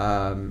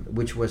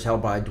 Which was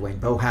held by Dwayne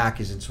Bohack,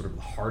 is in sort of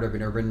the heart of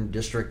an urban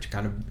district,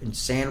 kind of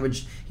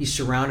sandwiched. He's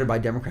surrounded by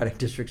Democratic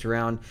districts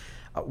around.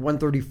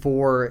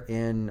 134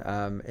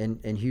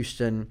 in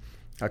Houston,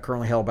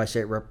 currently held by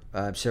State Rep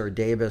Sarah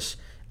Davis,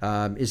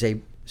 is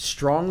a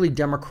strongly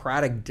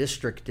Democratic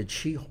district that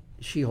she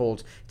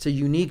holds. It's a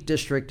unique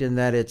district in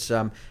that it's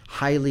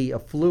highly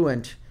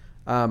affluent,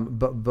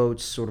 but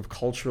votes sort of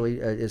culturally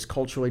is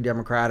culturally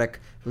Democratic,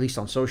 at least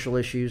on social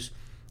issues.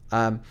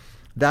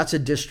 that's a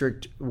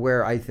district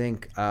where I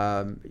think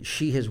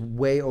she has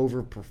way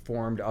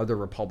overperformed other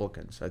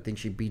Republicans. I think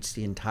she beats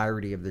the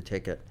entirety of the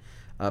ticket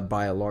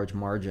by a large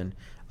margin.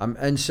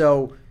 And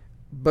so,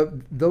 but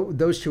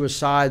those two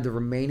aside, the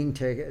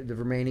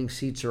remaining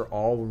seats are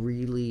all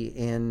really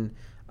in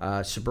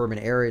suburban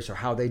areas, or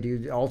how they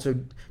do. Also,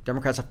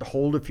 Democrats have to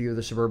hold a few of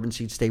the suburban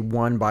seats they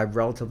won by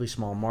relatively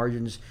small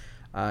margins.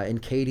 In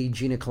Katy,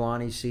 Gina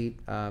Kalani's seat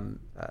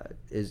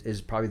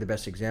is probably the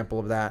best example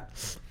of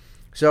that.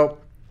 So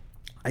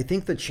I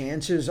think the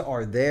chances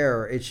are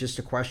there. It's just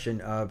a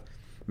question of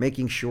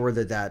making sure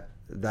that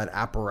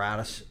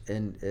apparatus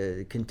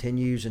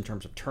continues in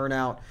terms of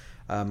turnout,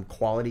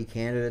 quality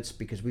candidates,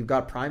 because we've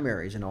got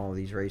primaries in all of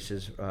these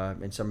races,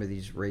 in some of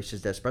these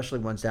races, especially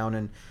ones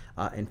down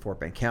in Fort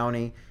Bend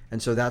County.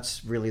 And so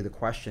that's really the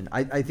question.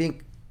 I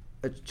think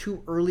it's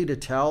too early to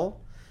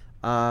tell,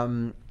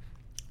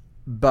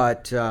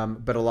 but a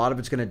lot of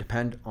it's going to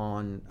depend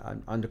on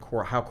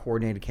how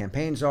coordinated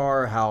campaigns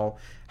are, how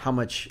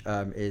much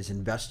is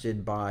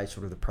invested by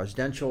sort of the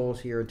presidentials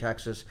here in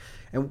Texas,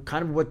 and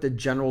kind of what the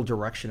general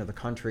direction of the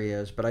country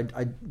is. But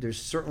there's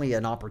certainly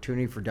an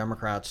opportunity for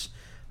Democrats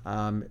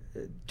to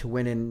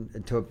win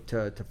and to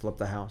flip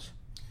the House.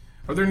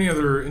 Are there any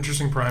other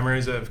interesting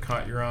primaries that have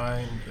caught your eye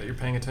and that you're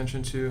paying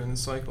attention to in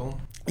this cycle?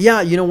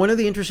 Yeah, one of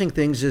the interesting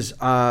things is,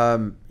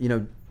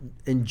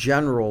 in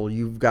general,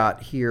 you've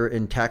got here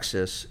in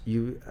Texas,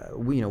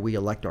 we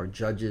elect our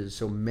judges.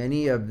 So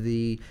many of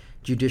the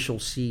judicial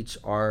seats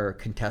are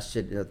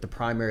contested at the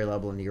primary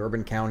level in the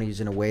urban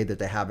counties in a way that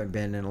they haven't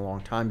been in a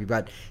long time. You've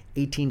got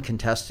 18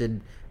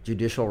 contested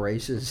judicial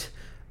races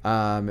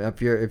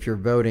if you're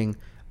voting.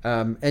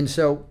 And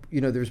so,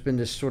 there's been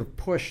this sort of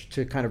push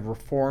to kind of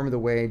reform the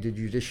way the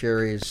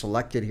judiciary is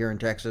selected here in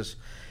Texas.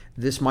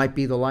 This might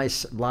be the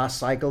last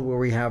cycle where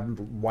we have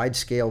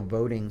wide-scale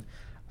voting.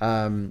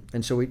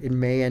 And so it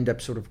may end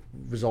up sort of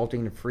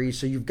resulting in a freeze.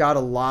 So you've got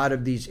a lot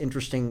of these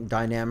interesting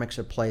dynamics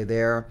at play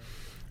there.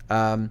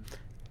 But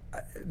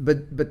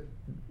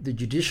the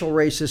judicial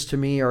races to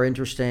me are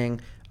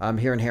interesting.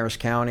 Here in Harris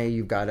County,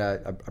 you've got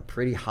a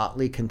pretty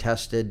hotly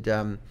contested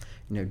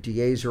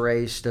DA's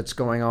race that's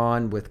going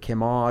on with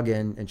Kim Ogg,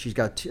 and she's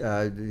got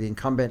the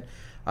incumbent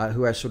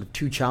who has sort of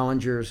two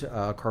challengers,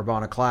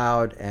 Carvana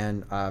Cloud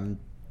and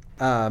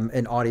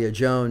Audia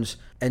Jones.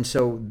 And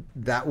so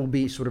that will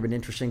be sort of an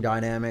interesting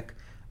dynamic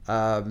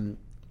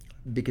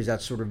because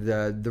that's sort of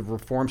the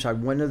reform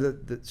side. One of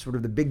the sort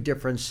of the big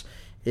difference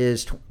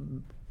is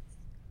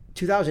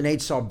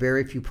 2008 saw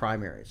very few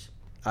primaries,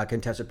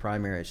 contested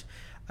primaries.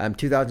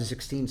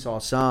 2016 saw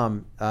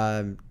some.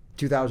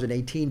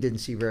 2018 didn't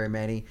see very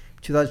many.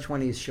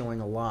 2020 is showing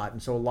a lot.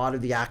 And so a lot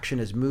of the action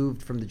has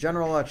moved from the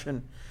general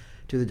election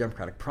to the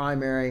Democratic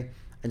primary.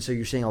 And so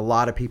you're seeing a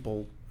lot of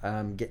people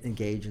get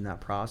engaged in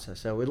that process.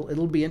 So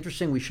it'll be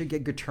interesting. We should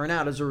get good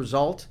turnout as a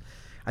result.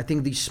 I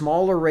think these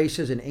smaller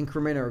races in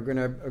increment are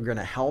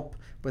gonna help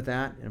with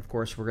that. And of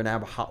course, we're gonna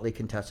have a hotly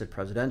contested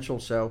presidential.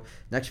 So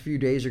next few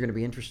days are gonna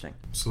be interesting.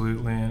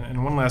 Absolutely.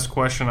 And one last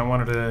question. I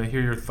wanted to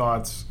hear your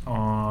thoughts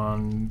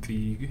on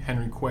the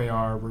Henry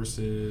Cuellar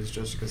versus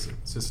Jessica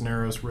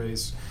Cisneros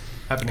race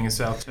happening in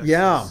South Texas.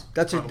 Yeah,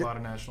 that's a lot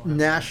of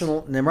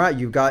national. Right.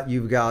 You've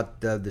got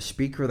the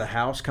Speaker of the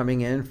House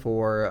coming in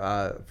for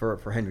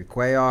Henry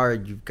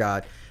Cuellar. You've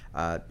got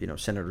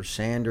Senator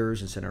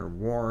Sanders and Senator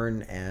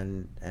Warren,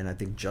 and I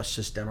think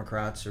Justice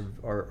Democrats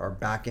are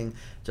backing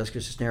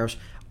Jessica Cisneros.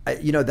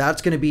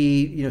 That's going to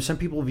be, some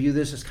people view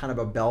this as kind of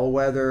a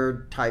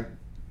bellwether type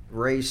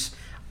race.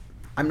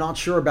 I'm not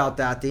sure about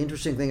that. The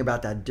interesting thing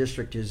about that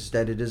district is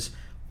that it is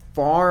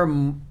far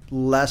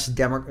less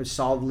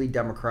solidly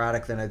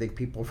Democratic than I think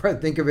people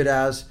think of it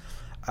as.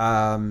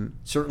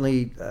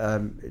 Certainly,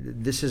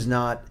 this is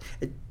not.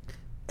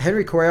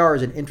 Henry Cuellar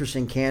is an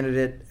interesting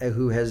candidate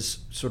who has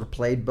sort of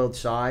played both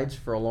sides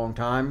for a long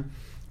time.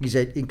 He's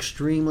an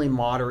extremely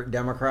moderate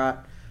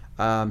Democrat,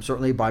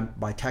 certainly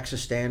by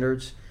Texas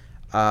standards.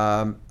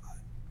 I'm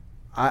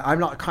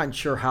not quite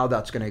sure how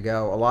that's going to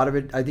go. A lot of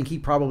it, I think he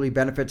probably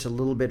benefits a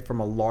little bit from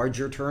a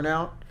larger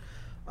turnout.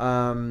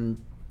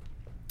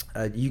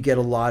 You get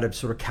a lot of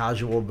sort of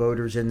casual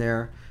voters in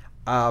there.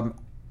 I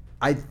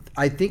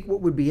think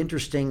what would be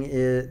interesting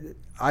is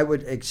I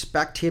would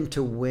expect him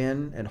to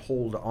win and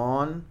hold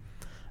on,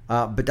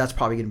 but that's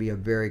probably going to be a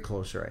very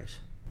close race.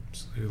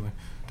 Absolutely.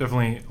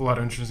 Definitely a lot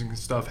of interesting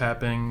stuff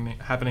happening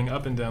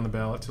up and down the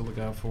ballot to look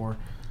out for.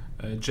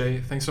 Jay,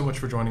 thanks so much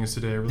for joining us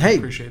today. I really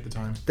appreciate the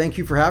time. Thank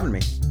you for having me.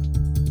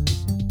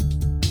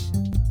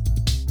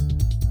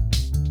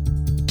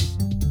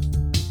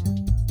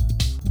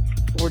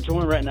 We're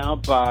joined right now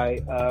by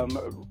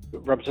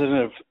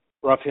Representative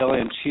Rafael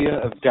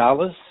Anchia of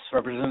Dallas.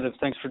 Representative,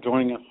 thanks for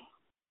joining us.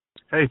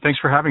 Hey, thanks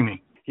for having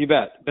me. You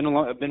bet. I've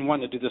been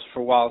wanting to do this for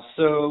a while.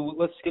 So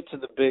let's get to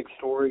the big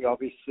story.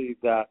 Obviously,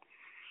 that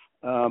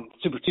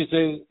Super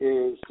Tuesday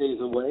is days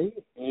away,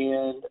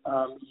 and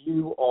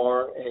you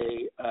are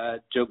a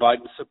Joe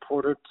Biden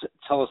supporter.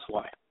 Tell us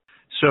why.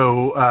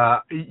 So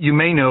you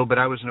may know, but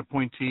I was an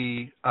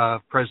appointee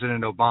of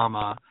President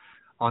Obama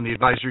on the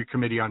advisory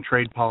committee on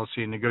trade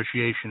policy and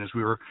negotiation as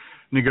we were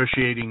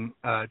negotiating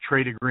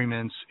trade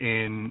agreements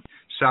in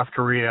South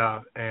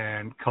Korea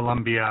and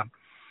Colombia,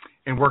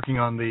 and working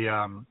on the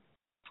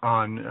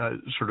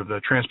sort of the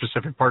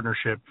Trans-Pacific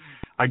Partnership.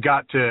 I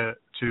got to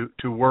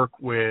work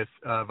with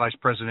Vice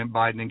President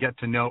Biden and got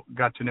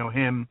to know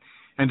him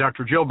and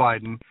Dr. Jill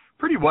Biden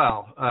pretty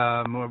well.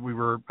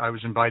 I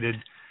was invited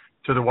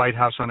to the White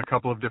House on a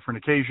couple of different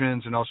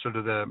occasions, and also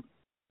to the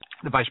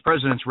Vice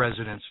President's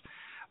residence.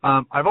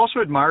 I've also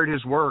admired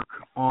his work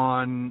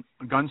on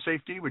gun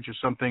safety, which is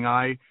something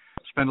I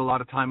spend a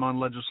lot of time on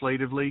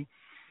legislatively,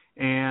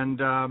 and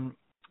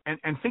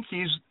think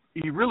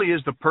he really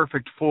is the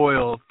perfect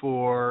foil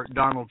for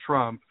Donald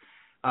Trump.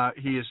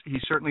 He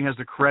certainly has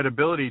the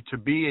credibility to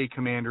be a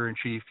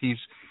commander-in-chief.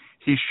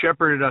 He's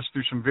shepherded us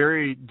through some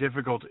very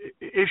difficult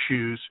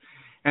issues,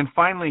 and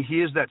finally,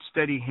 he is that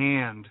steady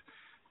hand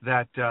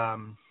that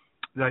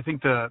I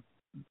think the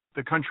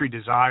country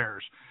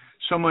desires.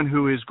 Someone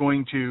who is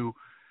going to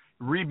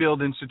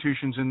rebuild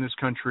institutions in this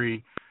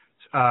country,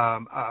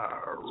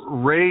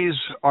 raise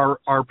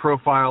our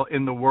profile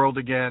in the world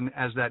again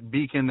as that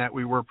beacon that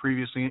we were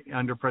previously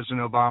under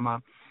President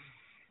Obama.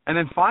 And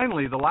then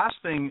finally, the last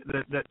thing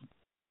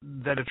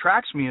that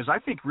attracts me is I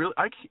think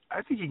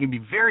he can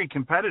be very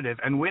competitive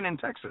and win in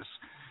Texas.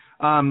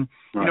 Right.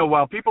 You know,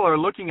 while people are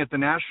looking at the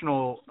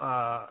national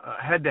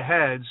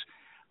head-to-heads,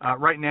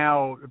 right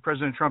now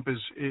President Trump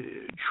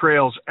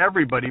trails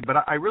everybody, but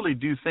I really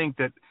do think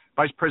that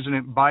Vice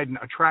President Biden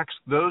attracts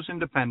those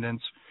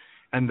independents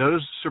and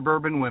those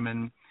suburban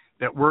women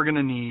that we're going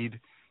to need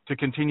to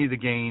continue the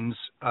gains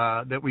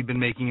that we've been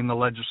making in the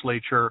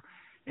legislature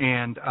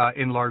and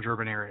in large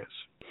urban areas.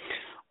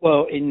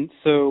 Well,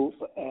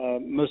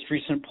 most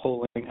recent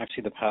polling,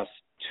 actually the past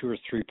 2 or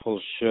 3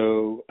 polls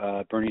show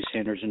Bernie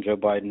Sanders and Joe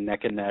Biden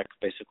neck and neck,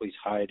 basically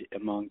tied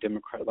among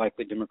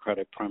likely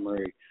Democratic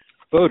primary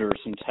voters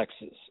in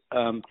Texas.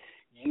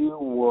 You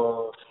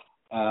were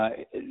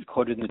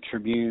quoted in the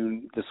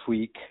Tribune this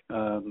week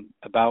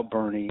about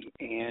Bernie,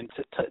 and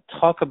to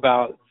talk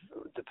about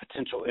the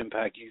potential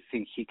impact you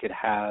think he could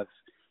have,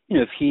 you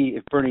know,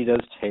 if Bernie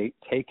does take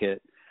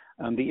it,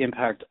 the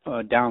impact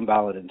down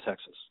ballot in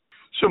Texas.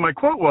 So my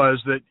quote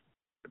was that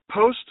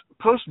post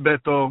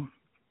Beto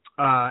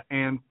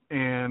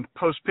and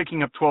post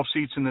picking up 12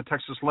 seats in the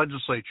Texas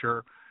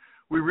legislature,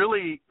 we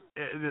really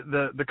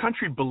the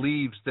country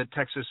believes that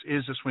Texas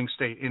is a swing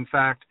state. In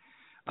fact,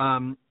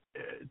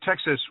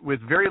 Texas, with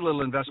very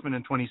little investment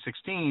in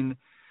 2016,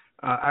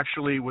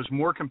 actually was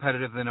more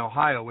competitive than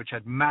Ohio, which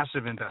had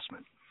massive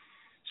investment.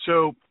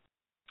 So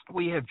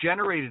we have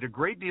generated a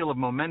great deal of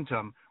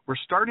momentum. We're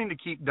starting to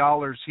keep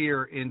dollars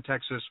here in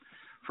Texas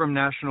from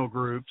national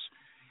groups,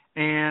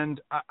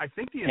 and I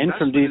think the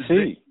investment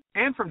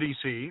and from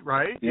DC,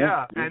 right?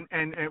 Yeah.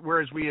 And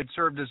whereas we had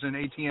served as an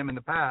ATM in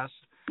the past,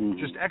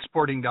 just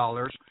exporting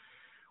dollars,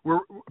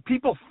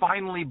 people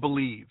finally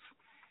believe,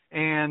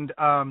 and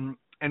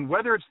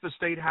whether it's the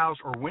state house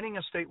or winning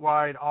a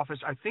statewide office,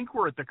 I think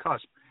we're at the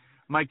cusp.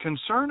 My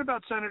concern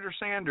about Senator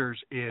Sanders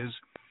is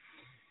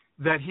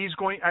that he's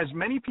going, as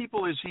many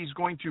people as he's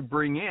going to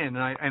bring in,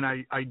 and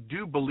I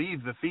do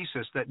believe the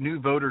thesis that new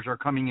voters are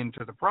coming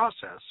into the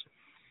process,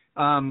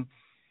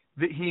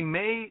 that he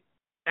may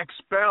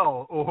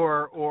expel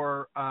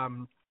or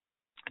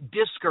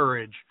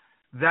discourage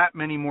that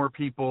many more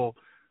people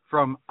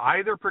from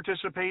either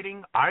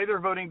participating, either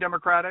voting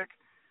Democratic,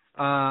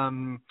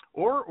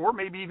 or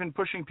maybe even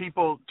pushing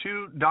people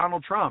to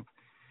Donald Trump.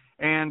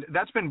 And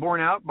that's been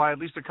borne out by at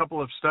least a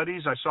couple of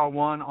studies. I saw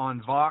one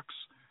on Vox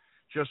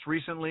just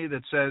recently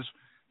that says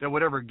that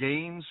whatever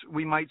gains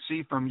we might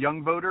see from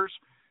young voters,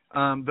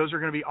 those are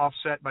going to be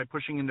offset by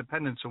pushing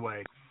independents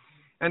away.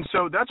 And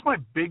so that's my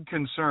big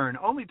concern.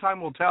 Only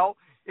time will tell.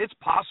 It's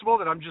possible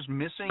that I'm just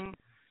missing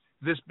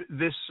this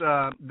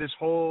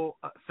whole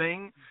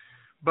thing.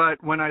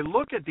 But when I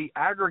look at the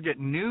aggregate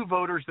new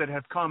voters that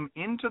have come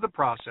into the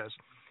process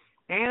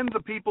and the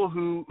people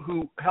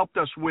who helped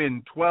us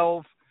win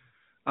 12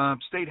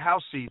 state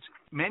house seats,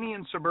 many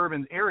in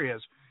suburban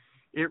areas,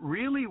 it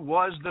really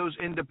was those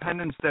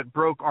independents that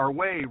broke our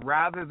way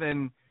rather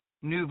than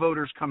new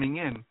voters coming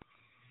in.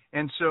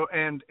 And so,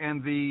 and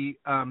the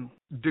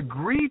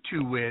degree to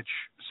which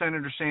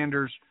Senator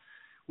Sanders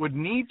would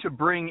need to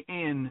bring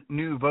in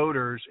new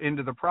voters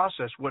into the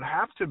process would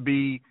have to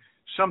be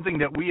something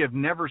that we have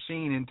never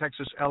seen in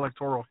Texas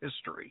electoral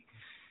history.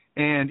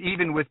 And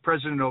even with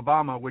President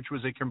Obama, which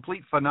was a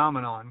complete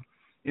phenomenon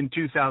in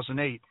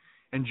 2008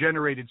 and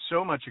generated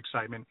so much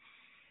excitement,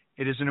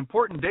 it is an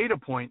important data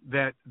point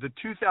that the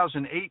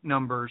 2008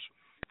 numbers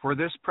for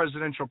this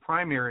presidential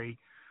primary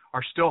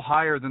are still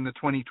higher than the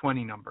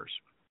 2020 numbers.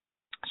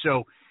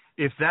 So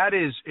if that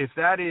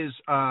is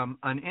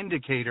an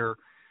indicator,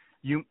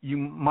 you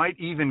might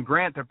even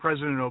grant that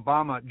President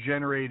Obama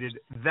generated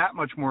that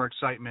much more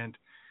excitement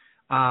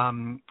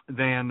than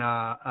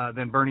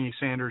Bernie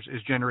Sanders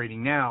is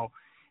generating now,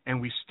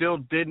 and we still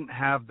didn't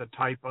have the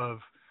type of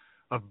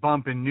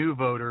bump in new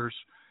voters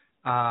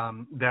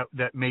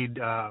that made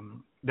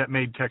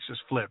Texas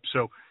flip.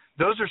 So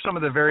those are some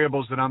of the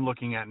variables that I'm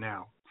looking at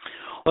now.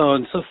 Well,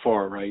 and so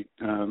far, right,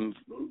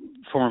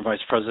 former vice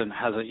president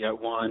hasn't yet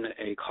won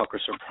a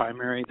caucus or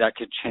primary. That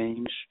could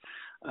change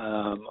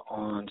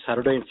on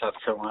Saturday in South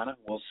Carolina.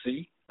 We'll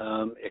see.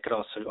 It could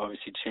also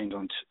obviously change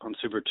on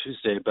Super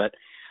Tuesday. But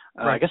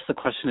Right. I guess the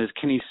question is,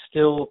 can he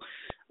still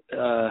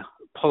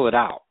pull it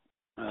out?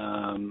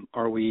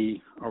 Are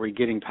we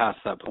getting past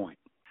that point?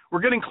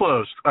 We're getting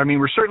close. I mean,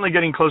 we're certainly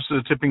getting close to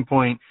the tipping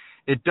point.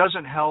 It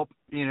doesn't help,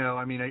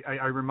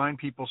 I remind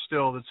people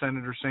still that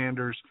Senator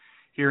Sanders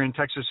here in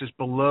Texas is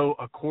below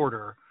a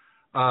quarter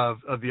of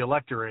the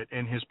electorate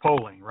in his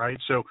polling, right?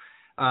 So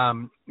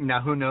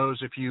now who knows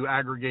if you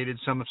aggregated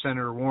some of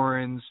Senator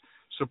Warren's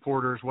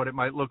supporters, what it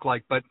might look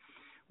like. But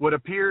what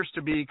appears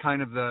to be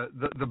kind of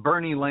the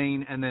Bernie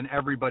lane and then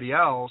everybody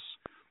else,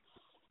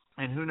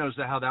 and who knows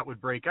how that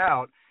would break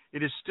out,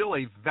 it is still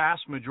a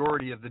vast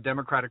majority of the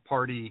Democratic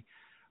Party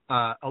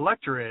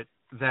electorate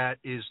that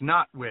is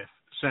not with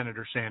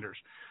Senator Sanders.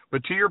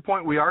 But to your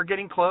point, we are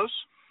getting close.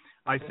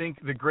 I think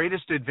the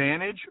greatest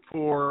advantage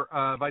for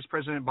Vice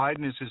President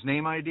Biden is his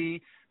name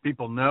ID.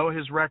 People know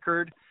his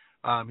record.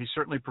 He's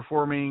certainly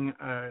performing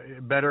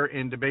better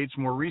in debates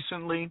more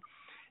recently.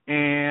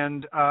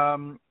 And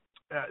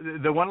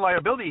the one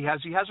liability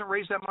he hasn't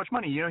raised that much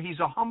money. He's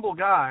a humble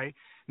guy,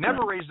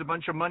 never raised a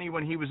bunch of money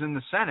when he was in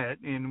the Senate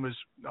and was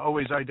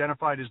always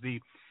identified as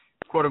the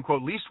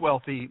quote-unquote least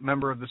wealthy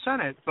member of the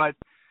Senate. But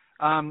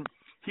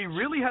he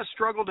really has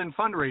struggled in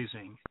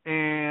fundraising,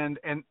 and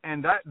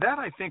that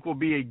I think will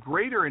be a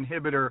greater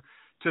inhibitor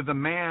to the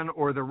man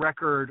or the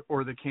record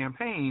or the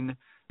campaign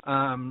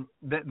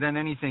than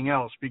anything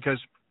else, because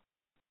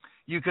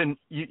you can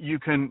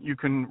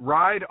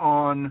ride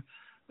on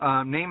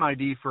name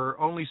ID for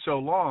only so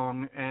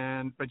long,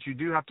 but you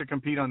do have to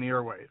compete on the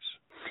airwaves.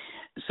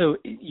 So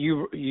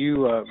you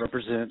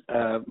represent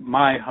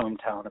my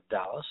hometown of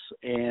Dallas,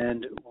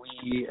 and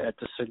we at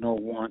the Signal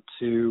want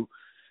to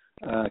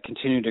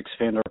continue to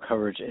expand our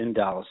coverage in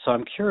Dallas. So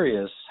I'm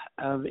curious,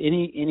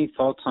 any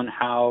thoughts on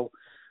how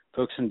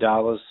folks in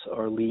Dallas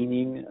are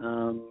leaning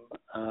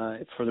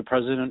for the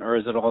president, or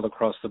is it all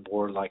across the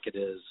board like it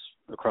is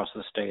across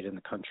the state and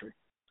the country?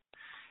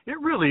 It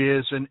really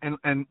is,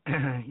 and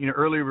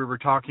earlier we were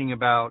talking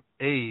about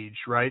age,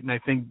 right? And I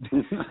think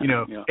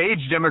yeah.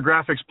 Age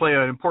demographics play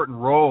an important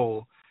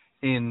role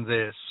in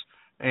this,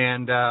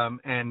 and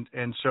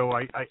so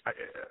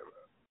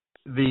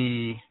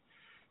the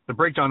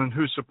breakdown on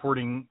who's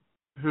supporting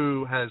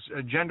who has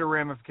gender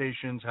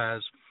ramifications,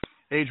 has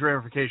age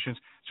ramifications,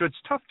 so it's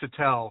tough to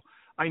tell.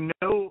 I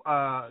know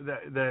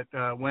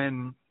that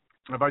when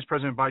Vice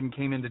President Biden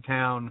came into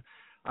town,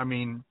 I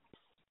mean,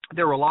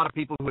 there were a lot of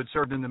people who had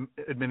served in the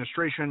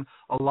administration,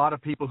 a lot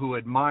of people who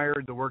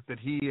admired the work that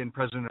he and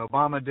President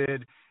Obama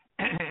did,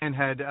 and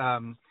had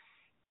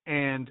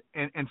and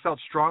felt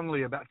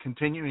strongly about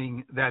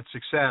continuing that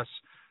success.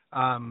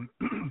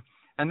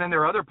 And then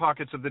there are other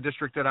pockets of the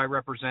district that I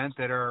represent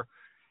that are,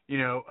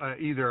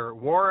 either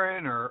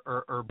Warren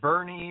or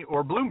Bernie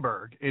or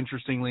Bloomberg,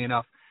 interestingly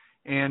enough,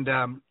 and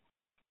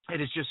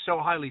it is just so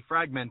highly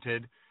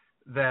fragmented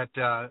that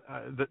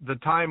the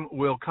time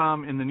will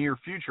come in the near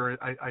future,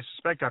 I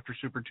suspect after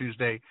Super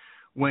Tuesday,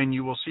 when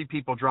you will see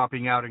people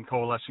dropping out and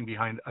coalescing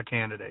behind a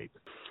candidate.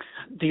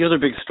 The other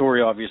big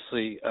story,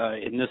 obviously,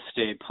 in this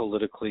state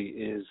politically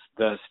is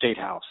the State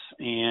House.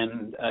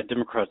 And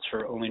Democrats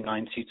are only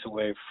 9 seats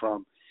away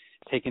from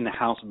taking the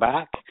House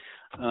back.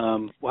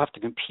 We'll have to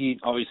compete,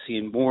 obviously,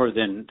 in more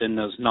than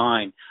those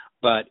 9.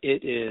 But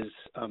it is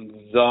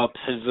the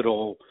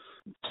pivotal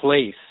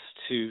place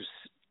to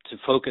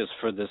focus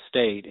for the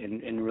state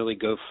and really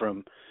go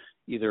from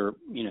either,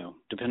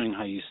 depending on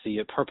how you see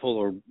it, purple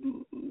or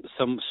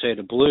some shade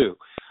of blue.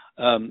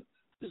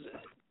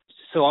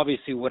 So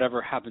obviously whatever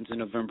happens in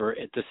November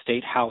at the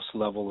state house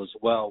level as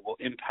well will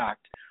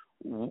impact,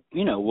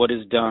 what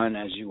is done,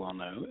 as you all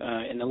know,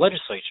 in the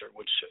legislature,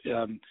 which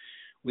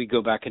we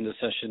go back into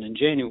session in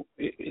January.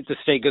 The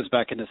state goes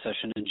back into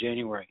session in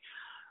January.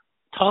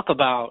 Talk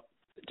about,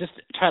 just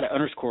try to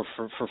underscore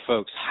for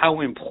folks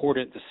how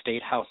important the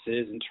State House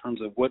is in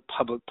terms of what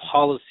public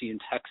policy in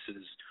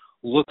Texas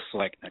looks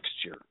like next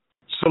year.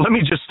 So let me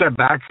just step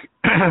back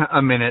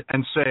a minute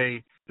and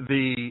say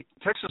the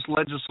Texas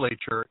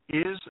legislature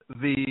is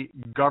the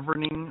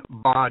governing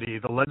body,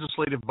 the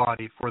legislative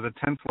body for the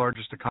 10th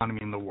largest economy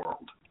in the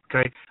world,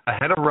 okay?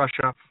 Ahead of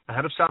Russia,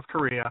 ahead of South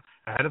Korea,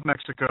 ahead of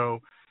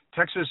Mexico.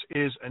 Texas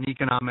is an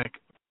economic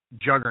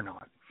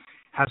juggernaut,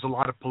 has a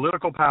lot of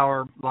political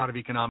power, a lot of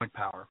economic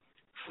power.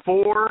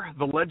 For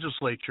the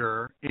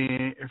legislature,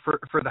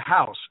 for the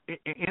House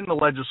in the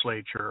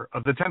legislature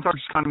of the 10th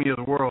largest economy of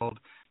the world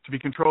to be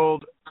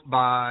controlled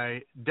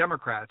by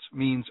Democrats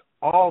means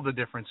all the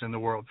difference in the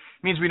world.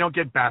 It means we don't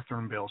get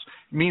bathroom bills.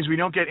 It means we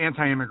don't get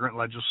anti-immigrant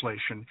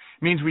legislation.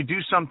 It means we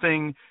do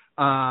something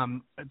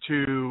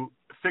to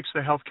fix the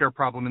healthcare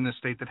problem in this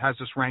state that has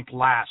us ranked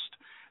last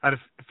out of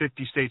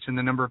 50 states in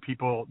the number of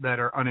people that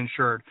are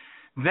uninsured.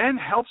 Then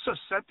helps us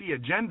set the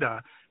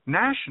agenda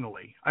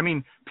nationally. I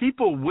mean,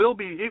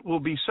 it will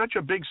be such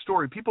a big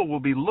story. People will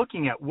be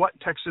looking at what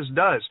Texas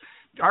does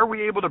Are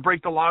we able to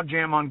break the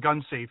logjam on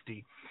gun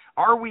safety?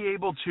 Are we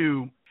able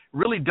to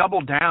really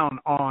double down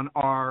on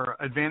our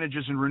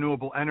advantages in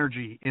renewable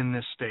energy in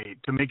this state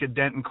to make a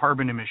dent in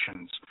carbon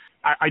emissions?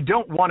 I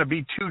don't want to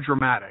be too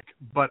dramatic,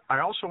 but I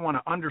also want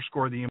to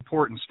underscore the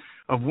importance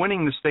of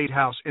winning the State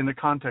House in the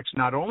context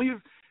not only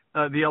of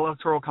the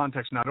electoral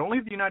context, not only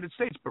of the United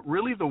States, but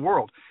really the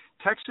world.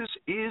 Texas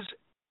is,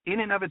 in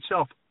and of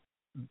itself,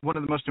 one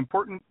of the most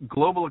important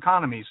global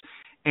economies,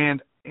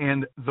 and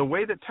the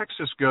way that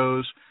Texas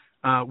goes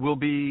will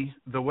be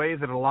the way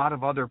that a lot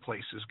of other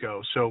places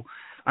go. So,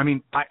 I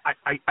mean,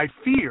 I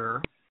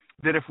fear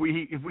that if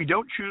we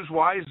don't choose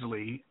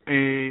wisely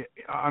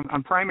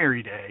on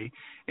primary day,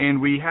 and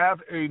we have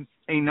a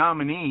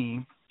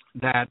nominee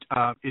that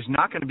is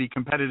not going to be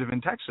competitive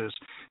in Texas,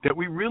 that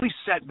we really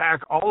set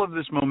back all of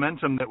this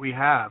momentum that we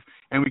have,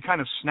 and we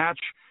kind of snatch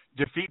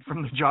defeat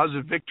from the jaws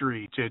of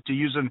victory, to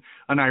use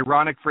an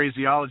ironic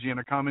phraseology and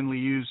a commonly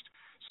used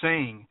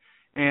saying.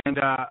 And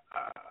that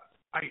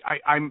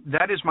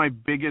is my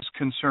biggest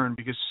concern,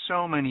 because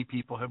so many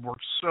people have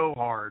worked so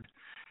hard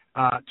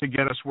to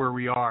get us where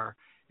we are,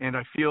 and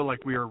I feel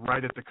like we are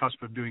right at the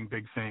cusp of doing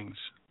big things.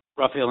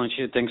 Rafael and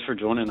Chia, thanks for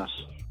joining us.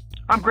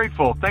 I'm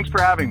grateful. Thanks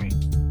for having me.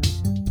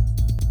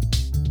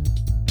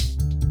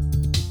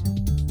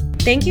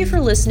 Thank you for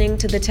listening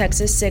to The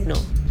Texas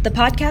Signal. The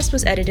podcast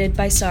was edited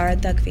by Sarah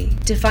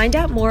Thugvi. To find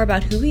out more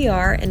about who we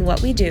are and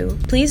what we do,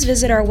 please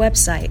visit our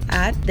website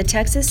at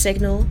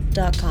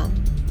thetexassignal.com.